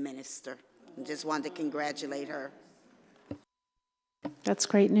Lutheran minister. I just wanted to congratulate her. That's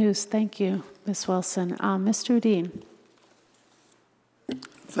great news. Thank you, Ms. Wilson. Mr. Udine.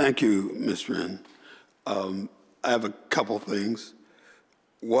 Thank you, Ms. Wren. I have a couple things.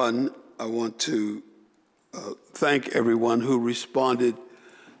 One, I want to thank everyone who responded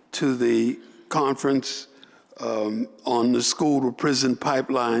to the conference on the school to prison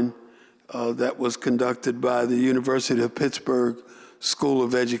pipeline that was conducted by the University of Pittsburgh School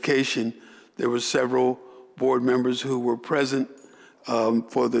of Education. There were several board members who were present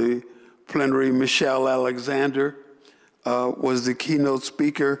for the plenary. Michelle Alexander was the keynote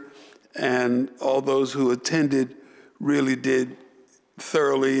speaker, and all those who attended really did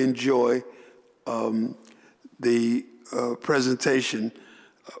thoroughly enjoy the presentation.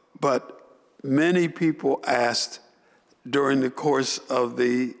 But many people asked during the course of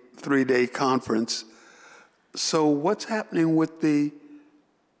the three-day conference, so what's happening with the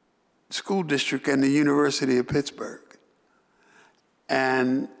school district and the University of Pittsburgh?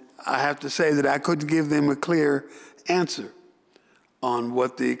 And I have to say that I couldn't give them a clear answer on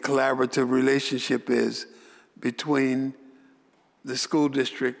what the collaborative relationship is between the school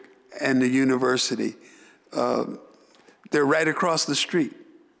district and the university. They're right across the street,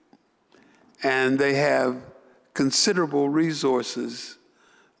 and they have considerable resources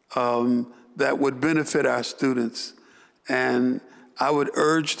that would benefit our students. And I would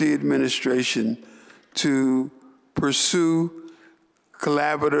urge the administration to pursue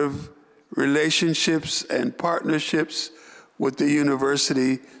collaborative relationships and partnerships with the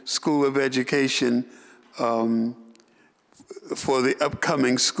University School of Education for the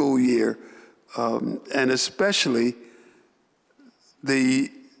upcoming school year, and especially the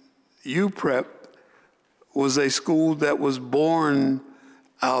UPrep was a school that was born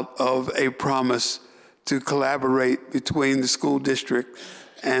out of a promise to collaborate between the school district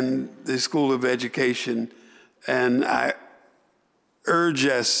and the School of Education. And I urge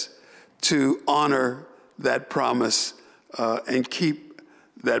us to honor that promise and keep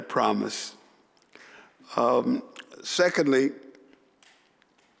that promise. Secondly,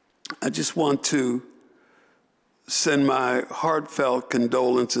 I just want to send my heartfelt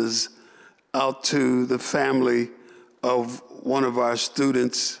condolences out to the family of one of our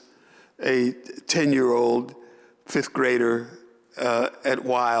students, a 10-year-old fifth grader at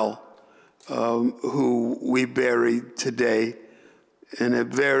Weil, who we buried today in a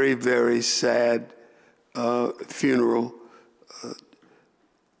very, very sad funeral.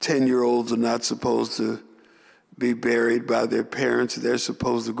 10-year-olds are not supposed to be buried by their parents. They're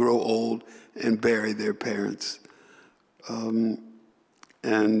supposed to grow old and bury their parents. And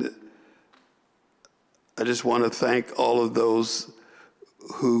I just want to thank all of those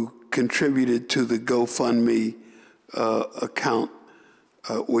who contributed to the GoFundMe account,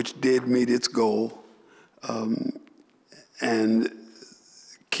 which did meet its goal, and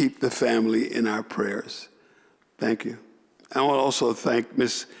keep the family in our prayers. Thank you. I want to also thank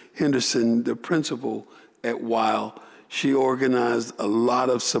Ms. Henderson, the principal at Weil. She organized a lot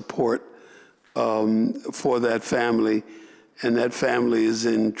of support for that family, and that family is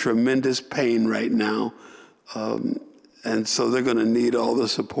in tremendous pain right now. And so they're going to need all the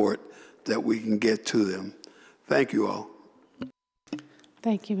support that we can get to them. Thank you all.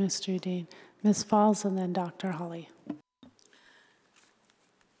 Thank you, Mr. Udine. Ms. Falls and then Dr. Holly.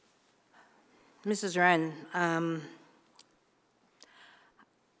 Mrs. Wren, I'm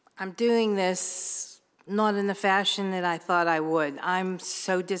doing this not in the fashion that I thought I would. I'm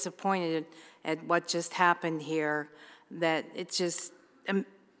so disappointed at what just happened here that it's just, I'm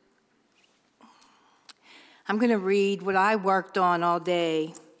going to read what I worked on all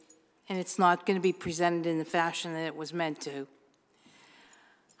day, and it's not going to be presented in the fashion that it was meant to.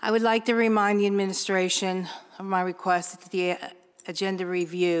 I would like to remind the administration of my request at the agenda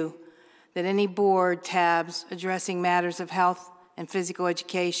review that any board tabs addressing matters of health and physical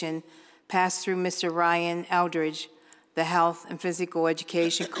education pass through Mr. Ryan Eldridge, the Health and Physical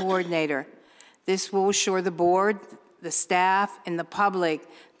Education Coordinator. This will assure the board, the staff, and the public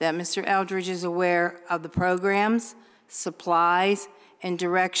that Mr. Eldridge is aware of the programs, supplies, and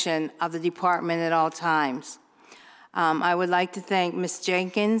direction of the department at all times. I would like to thank Ms.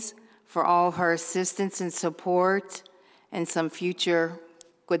 Jenkins for all of her assistance and support and some future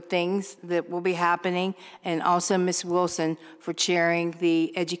good things that will be happening, and also Ms. Wilson for chairing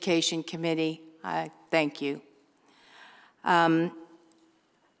the Education Committee. Thank you. The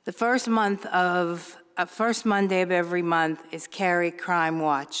first Monday of every month is Carry Crime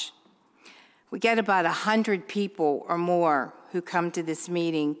Watch. We get about 100 people or more who come to this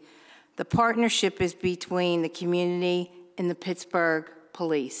meeting. The partnership is between the community and the Pittsburgh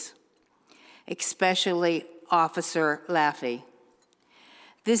Police, especially Officer Laffey.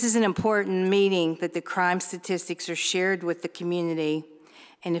 This is an important meeting that the crime statistics are shared with the community,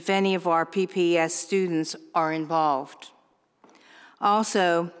 and if any of our PPS students are involved.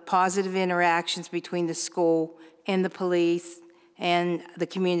 Also, positive interactions between the school and the police and the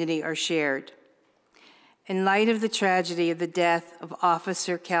community are shared. In light of the tragedy of the death of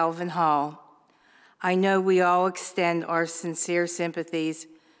Officer Calvin Hall, I know we all extend our sincere sympathies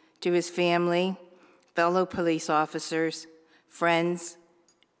to his family, fellow police officers, friends,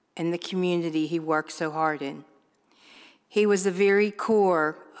 and the community he worked so hard in. He was the very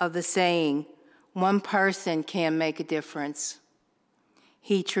core of the saying, one person can make a difference.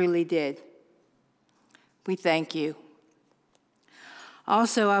 He truly did. We thank you.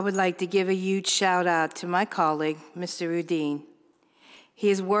 Also, I would like to give a huge shout out to my colleague, Mr. Udine. He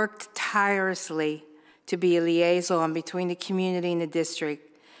has worked tirelessly to be a liaison between the community and the district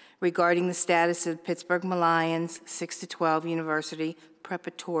regarding the status of Pittsburgh Lions 6 to 12 University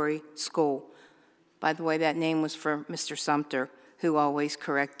Preparatory School. By the way, that name was for Mr. Sumter, who always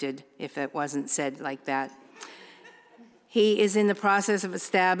corrected if it wasn't said like that. He is in the process of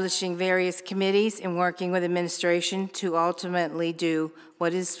establishing various committees and working with administration to ultimately do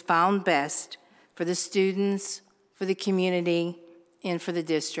what is found best for the students, for the community, and for the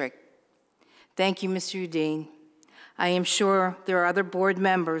district. Thank you, Mr. Udine. I am sure there are other board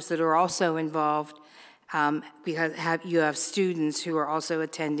members that are also involved because you have students who are also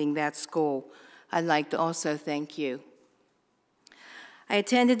attending that school. I'd like to also thank you. I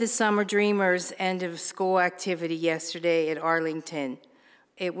attended the Summer Dreamers end of school activity yesterday at Arlington.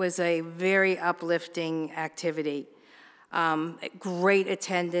 It was a very uplifting activity. Great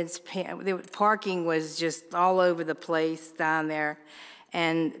attendance. Parking was just all over the place down there.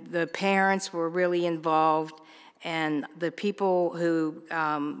 And the parents were really involved. And the people who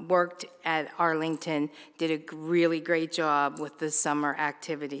worked at Arlington did a really great job with the summer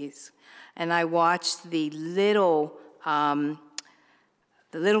activities. And I watched the little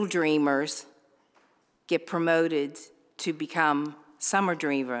dreamers get promoted to become summer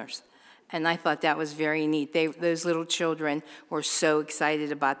dreamers. And I thought that was very neat. Those little children were so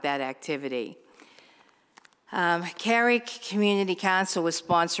excited about that activity. Carrick Community Council was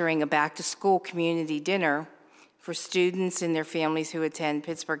sponsoring a back-to-school community dinner for students and their families who attend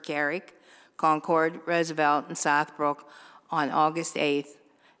Pittsburgh, Carrick, Concord, Roosevelt, and Southbrook on August 8th,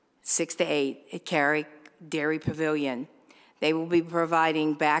 6 to 8 at Carrick Dairy Pavilion. They will be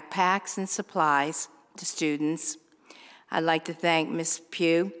providing backpacks and supplies to students. I'd like to thank Ms.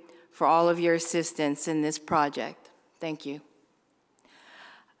 Pugh for all of your assistance in this project. Thank you.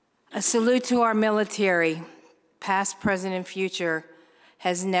 A salute to our military, past, present, and future,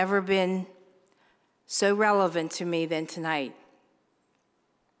 has never been so relevant to me than tonight.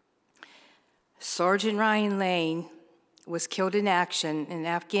 Sergeant Ryan Lane was killed in action in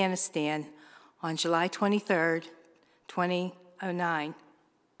Afghanistan on July 23rd, 2009.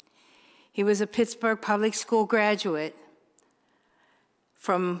 He was a Pittsburgh public school graduate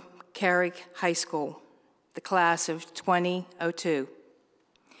from Carrick High School, the class of 2002.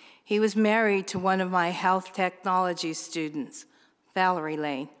 He was married to one of my health technology students, Valerie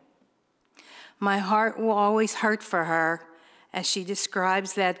Lane. My heart will always hurt for her as she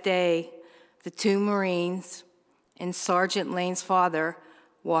describes that day the two Marines and Sergeant Lane's father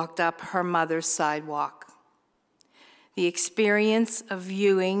walked up her mother's sidewalk. The experience of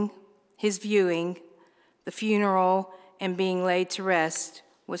his viewing, the funeral, and being laid to rest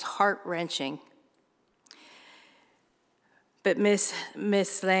was heart-wrenching. But Miss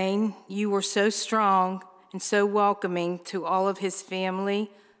Lane, you were so strong and so welcoming to all of his family,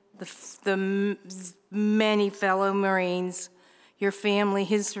 the many fellow Marines, your family,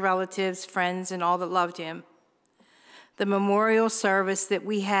 his relatives, friends, and all that loved him. The memorial service that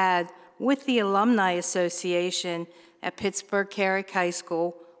we had with the Alumni Association at Pittsburgh Carrick High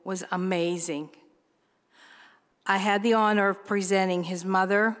School was amazing. I had the honor of presenting his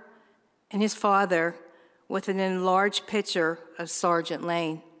mother and his father with an enlarged picture of Sergeant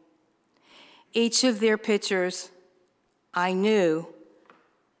Lane. Each of their pictures, I knew,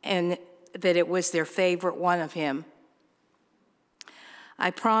 and that it was their favorite one of him.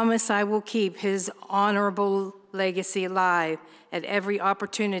 I promise I will keep his honorable legacy alive at every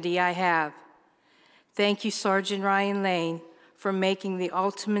opportunity I have. Thank you, Sergeant Ryan Lane, for making the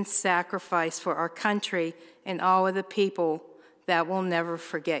ultimate sacrifice for our country and all of the people that will never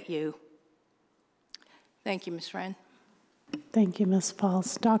forget you. Thank you, Ms. Wren. Thank you, Ms.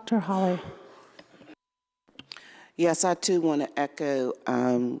 Falls. Dr. Holly. Yes, I too want to echo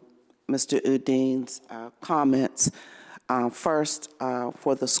Mr. Udin's comments. First,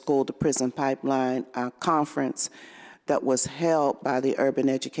 for the School to Prison Pipeline conference that was held by the Urban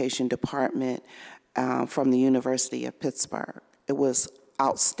Education Department from the University of Pittsburgh. It was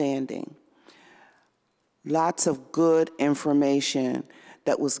outstanding. Lots of good information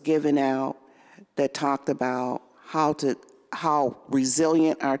that was given out that talked about how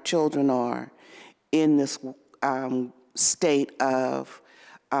resilient our children are in this state of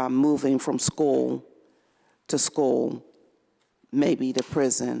moving from school to school, maybe to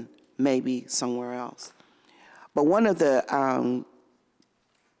prison, maybe somewhere else. But one of the,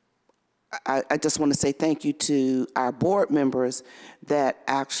 I just want to say thank you to our board members that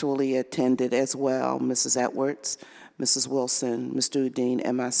actually attended as well, Mrs. Edwards, Mrs. Wilson, Mr. Udine,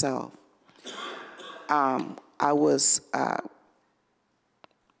 and myself. I was a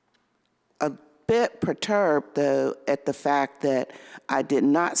bit perturbed, though, at the fact that I did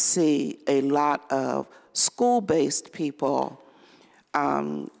not see a lot of school-based people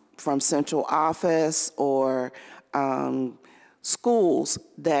from central office or schools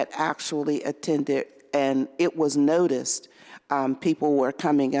that actually attended, and it was noticed. People were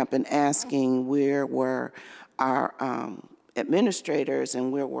coming up and asking where were our administrators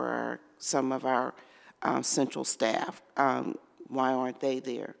and where were some of our central staff. Why aren't they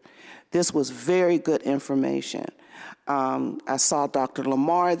there? This was very good information. I saw Dr.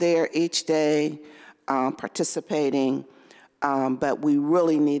 Lamar there each day participating, but we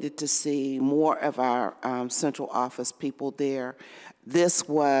really needed to see more of our central office people there. This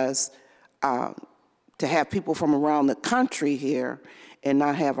was to have people from around the country here and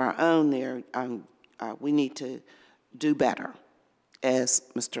not have our own there. We need to do better. As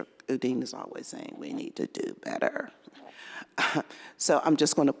Mr. Udine is always saying, we need to do better. So I'm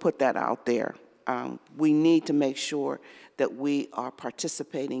just going to put that out there. We need to make sure that we are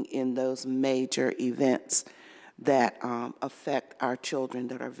participating in those major events that affect our children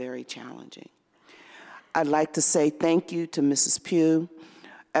that are very challenging. I'd like to say thank you to Mrs. Pugh,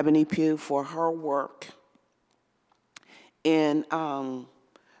 Ebony Pugh, for her work in the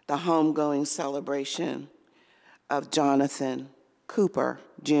homegoing celebration of Jonathan Cooper,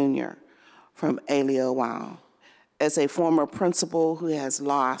 Jr., from Aliowau. As a former principal who has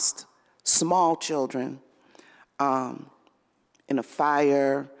lost small children in a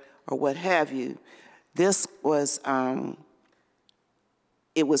fire or what have you, this was,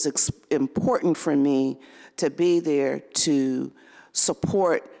 it was important for me to be there to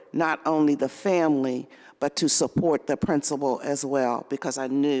support not only the family, but to support the principal as well, because I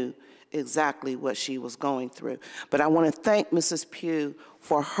knew exactly what she was going through. But I want to thank Mrs. Pugh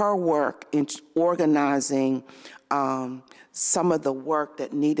for her work in organizing some of the work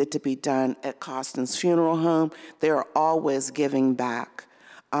that needed to be done at Costin's Funeral Home. They are always giving back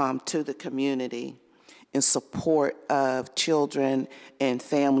to the community in support of children and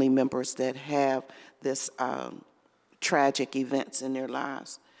family members that have this tragic events in their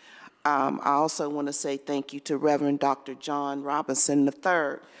lives. I also want to say thank you to Reverend Dr. John Robinson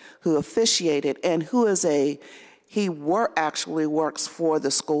III, who officiated and who is actually works for the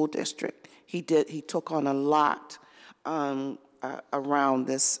school district. He took on a lot around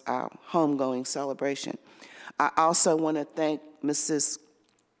this homegoing celebration. I also want to thank Mrs.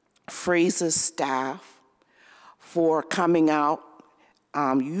 Freeze's staff for coming out.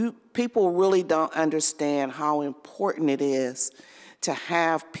 People really don't understand how important it is to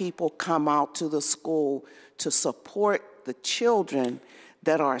have people come out to the school to support the children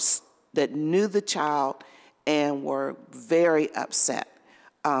that knew the child and were very upset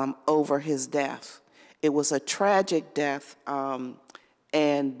over his death. It was a tragic death,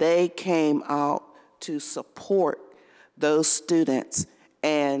 and they came out to support those students,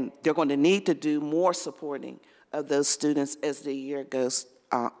 and they're going to need to do more supporting of those students as the year goes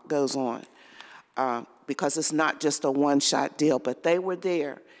on, because it's not just a one-shot deal, but they were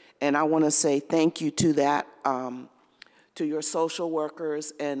there. And I want to say thank you to that, to your social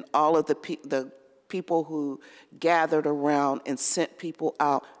workers and all of the people who gathered around and sent people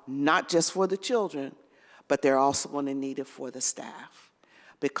out, not just for the children, but they're also going to need it for the staff,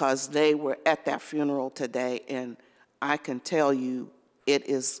 because they were at that funeral today, and I can tell you it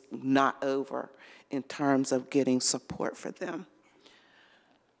is not over in terms of getting support for them.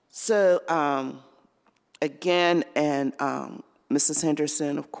 So again, and Mrs.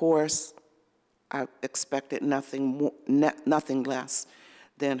 Henderson, of course, I expected nothing less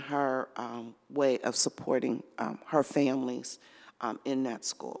than her way of supporting her families in that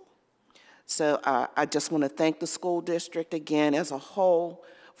school. So I just want to thank the school district again as a whole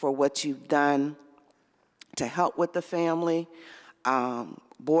for what you've done to help with the family,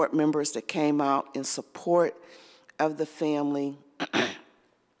 board members that came out in support of the family,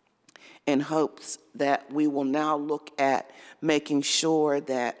 in hopes that we will now look at making sure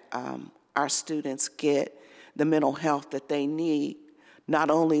that our students get the mental health that they need, not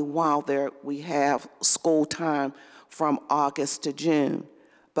only while we have school time from August to June,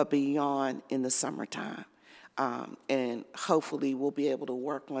 but beyond in the summertime. And hopefully we'll be able to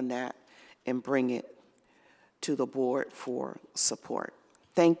work on that and bring it to the board for support.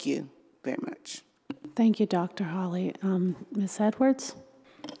 Thank you very much. Thank you, Dr. Holly. Ms. Edwards?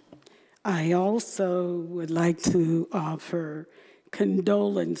 I also would like to offer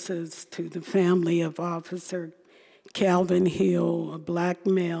condolences to the family of Officer Calvin Hill, a black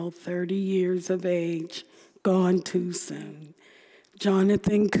male, 30 years of age, gone too soon.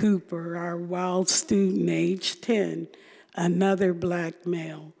 Jonathan Cooper, our wild student, age 10, another black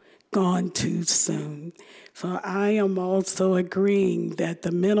male, gone too soon. So I am also agreeing that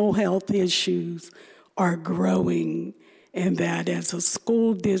the mental health issues are growing, and that as a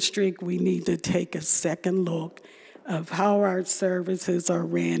school district, we need to take a second look of how our services are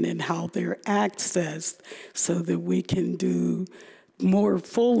ran and how they're accessed so that we can do more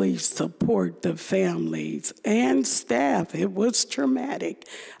fully support the families and staff. It was traumatic.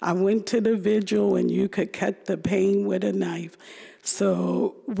 I went to the vigil and you could cut the pain with a knife.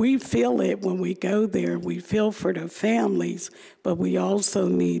 So we feel it when we go there. We feel for the families, but we also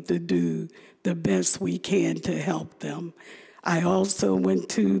need to do the best we can to help them. I also went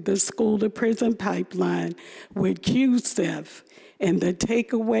to the school to prison pipeline with QCEF, and the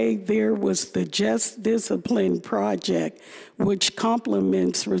takeaway there was the Just Discipline Project, which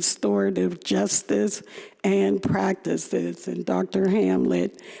complements restorative justice and practices. And Dr.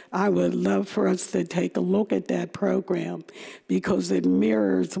 Hamlet, I would love for us to take a look at that program because it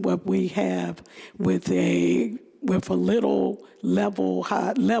mirrors what we have with a little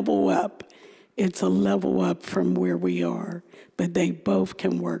level up. It's a level up from where we are, but they both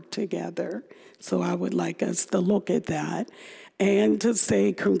can work together. So I would like us to look at that. And to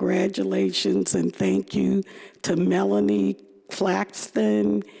say congratulations and thank you to Melanie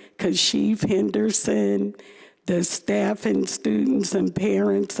Claxton, Kashif Henderson, the staff and students and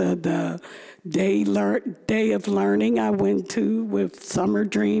parents of the day of learning I went to with Summer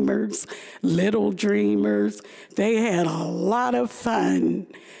Dreamers, Little Dreamers. They had a lot of fun.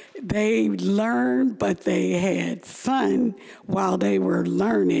 They learned, but they had fun while they were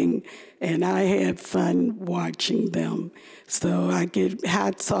learning, and I had fun watching them. So I give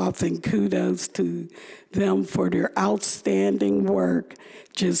hats off and kudos to them for their outstanding work,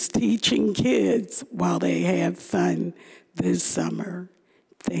 just teaching kids while they have fun this summer.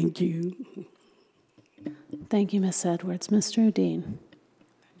 Thank you. Thank you, Ms. Edwards. Mr. Udine.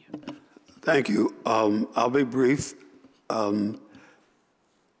 Thank you. I'll be brief.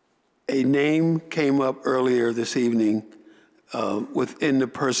 A name came up earlier this evening within the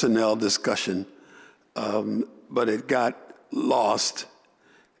personnel discussion, but it got lost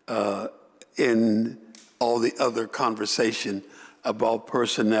in all the other conversation about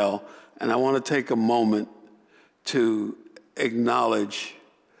personnel. And I want to take a moment to acknowledge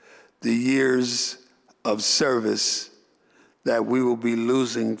the years of service that we will be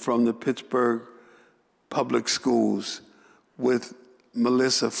losing from the Pittsburgh Public Schools with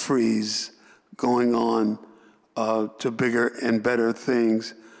Melissa Freeze going on to bigger and better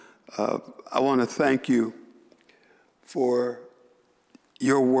things. I want to thank you for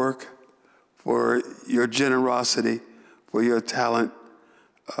your work, for your generosity, for your talent,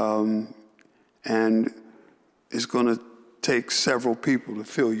 and it's going to take several people to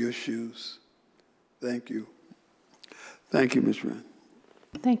fill your shoes. Thank you. Thank you, Ms. Wren.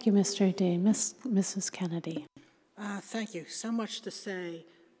 Thank you, Mr. Udine. Mrs. Kennedy. Thank you. So much to say,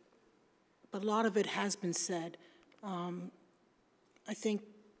 but a lot of it has been said. I think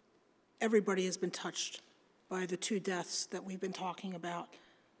everybody has been touched by the two deaths that we've been talking about,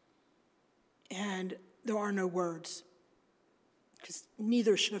 and there are no words, because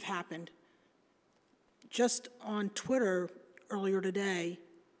neither should have happened. Just on Twitter earlier today,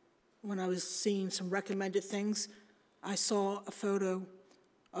 when I was seeing some recommended things, I saw a photo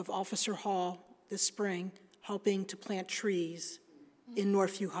of Officer Hall this spring helping to plant trees in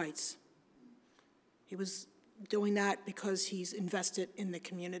Northview Heights. He was doing that because he's invested in the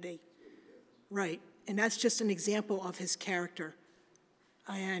community. Right, and that's just an example of his character.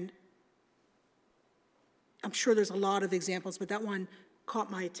 And I'm sure there's a lot of examples, but that one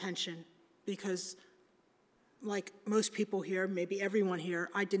caught my attention because, like most people here, maybe everyone here,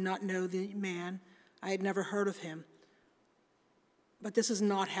 I did not know the man. I had never heard of him. But this is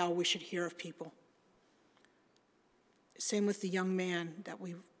not how we should hear of people. Same with the young man that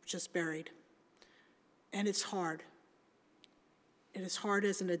we just buried. And it's hard. It is hard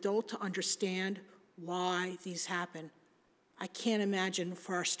as an adult to understand why these happen. I can't imagine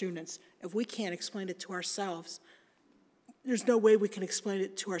for our students, if we can't explain it to ourselves, there's no way we can explain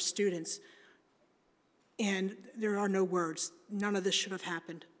it to our students. And there are no words. None of this should have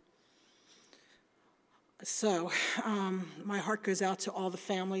happened. So my heart goes out to all the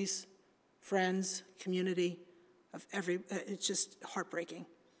families, friends, community, of it's just heartbreaking.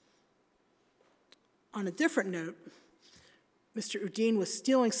 On a different note, Mr. Udine was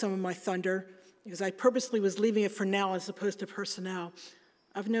stealing some of my thunder because I purposely was leaving it for now as opposed to personnel.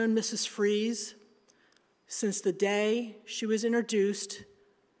 I've known Mrs. Freeze since the day she was introduced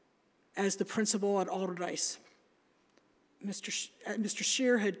as the principal at Alderdice. Mr.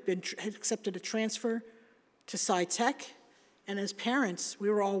 Scheer had accepted a transfer to SciTech, and as parents, we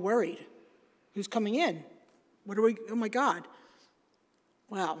were all worried. Who's coming in? Oh my God.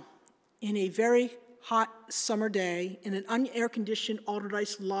 Well, in a very hot summer day in an unair-conditioned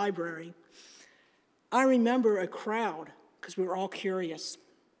Alderdice library, I remember a crowd, because we were all curious.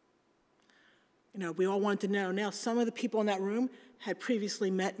 You know, we all wanted to know. Now, some of the people in that room had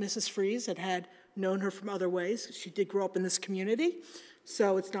previously met Mrs. Freeze and had known her from other ways. She did grow up in this community,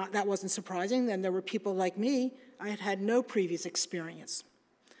 so that wasn't surprising. Then there were people like me. I had had no previous experience.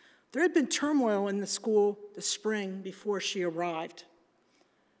 There had been turmoil in the school the spring before she arrived.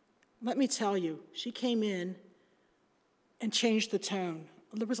 Let me tell you, she came in and changed the tone.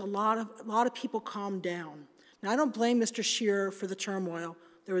 There was a lot of people calmed down. Now, I don't blame Mr. Scheer for the turmoil.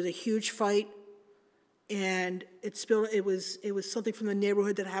 There was a huge fight, and it was something from the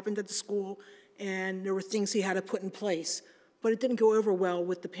neighborhood that happened at the school, and there were things he had to put in place. But it didn't go over well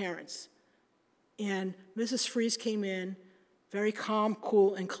with the parents. And Mrs. Freeze came in very calm,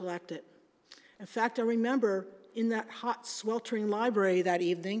 cool, and collected. In fact, I remember in that hot, sweltering library that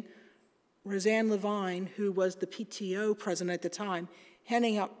evening, Roseanne Levine, who was the PTO president at the time,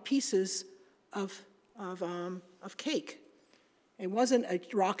 handing out pieces of cake. It wasn't a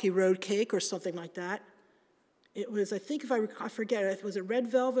Rocky Road cake or something like that. It was, I think if I forget it, was it red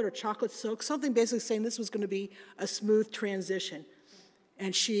velvet or chocolate silk? Something basically saying this was going to be a smooth transition.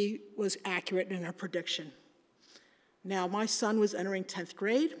 And she was accurate in her prediction. Now, my son was entering 10th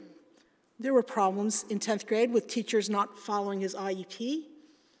grade. There were problems in 10th grade with teachers not following his IEP.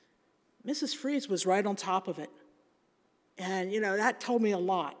 Mrs. Freeze was right on top of it. And, that told me a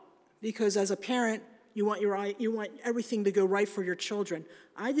lot, because as a parent, you want everything to go right for your children.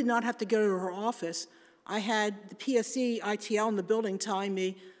 I did not have to go to her office. I had the PSE ITL in the building telling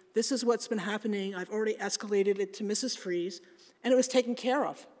me, this is what's been happening. I've already escalated it to Mrs. Freeze, and it was taken care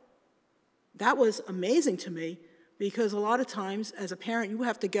of. That was amazing to me, because a lot of times, as a parent, you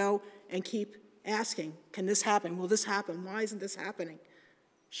have to go and keep asking, can this happen? Will this happen? Why isn't this happening?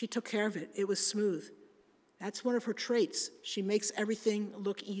 She took care of it. It was smooth. That's one of her traits. She makes everything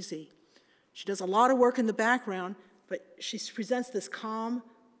look easy. She does a lot of work in the background, but she presents this calm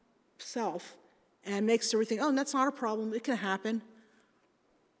self and makes everything, oh, that's not a problem. It can happen.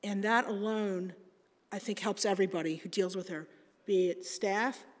 And that alone, I think, helps everybody who deals with her, be it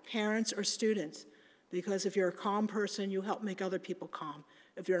staff, parents, or students. Because if you're a calm person, you help make other people calm.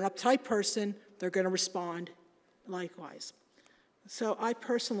 If you're an uptight person, they're going to respond likewise. So I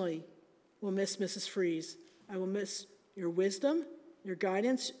personally will miss Mrs. Freeze. I will miss your wisdom, your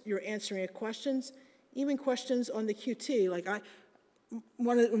guidance, your answering of questions, even questions on the QT. Like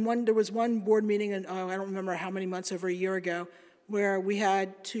there was one board meeting, and I don't remember how many months, over a year ago, where we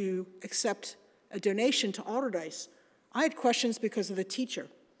had to accept a donation to Alderdice. I had questions because of the teacher.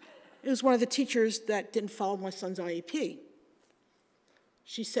 It was one of the teachers that didn't follow my son's IEP.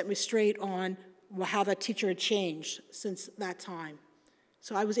 She set me straight on how that teacher had changed since that time.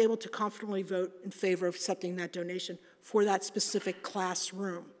 So I was able to confidently vote in favor of accepting that donation for that specific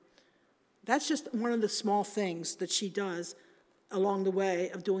classroom. That's just one of the small things that she does along the way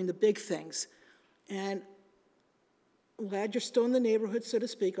of doing the big things. And I'm glad you're still in the neighborhood, so to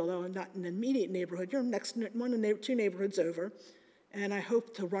speak, although I'm not in the immediate neighborhood. You're next, two neighborhoods over. And I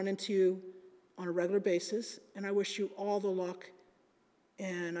hope to run into you on a regular basis. And I wish you all the luck.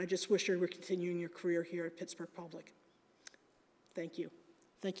 And I just wish you were continuing your career here at Pittsburgh Public. Thank you.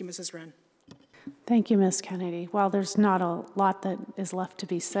 Thank you, Mrs. Wren. Thank you, Ms. Kennedy. While there's not a lot that is left to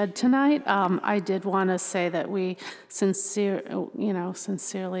be said tonight, I did want to say that we sincerely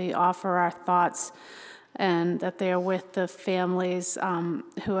offer our thoughts and that they are with the families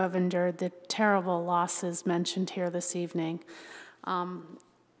who have endured the terrible losses mentioned here this evening.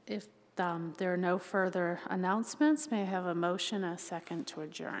 If there are no further announcements, may I have a motion and a second to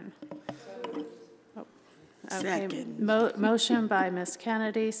adjourn? Okay. Second. Motion by Ms.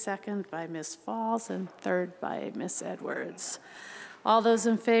 Kennedy, second by Ms. Falls, and third by Ms. Edwards. All those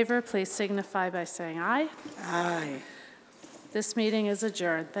in favor, please signify by saying aye. Aye. This meeting is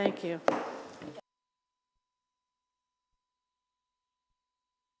adjourned. Thank you.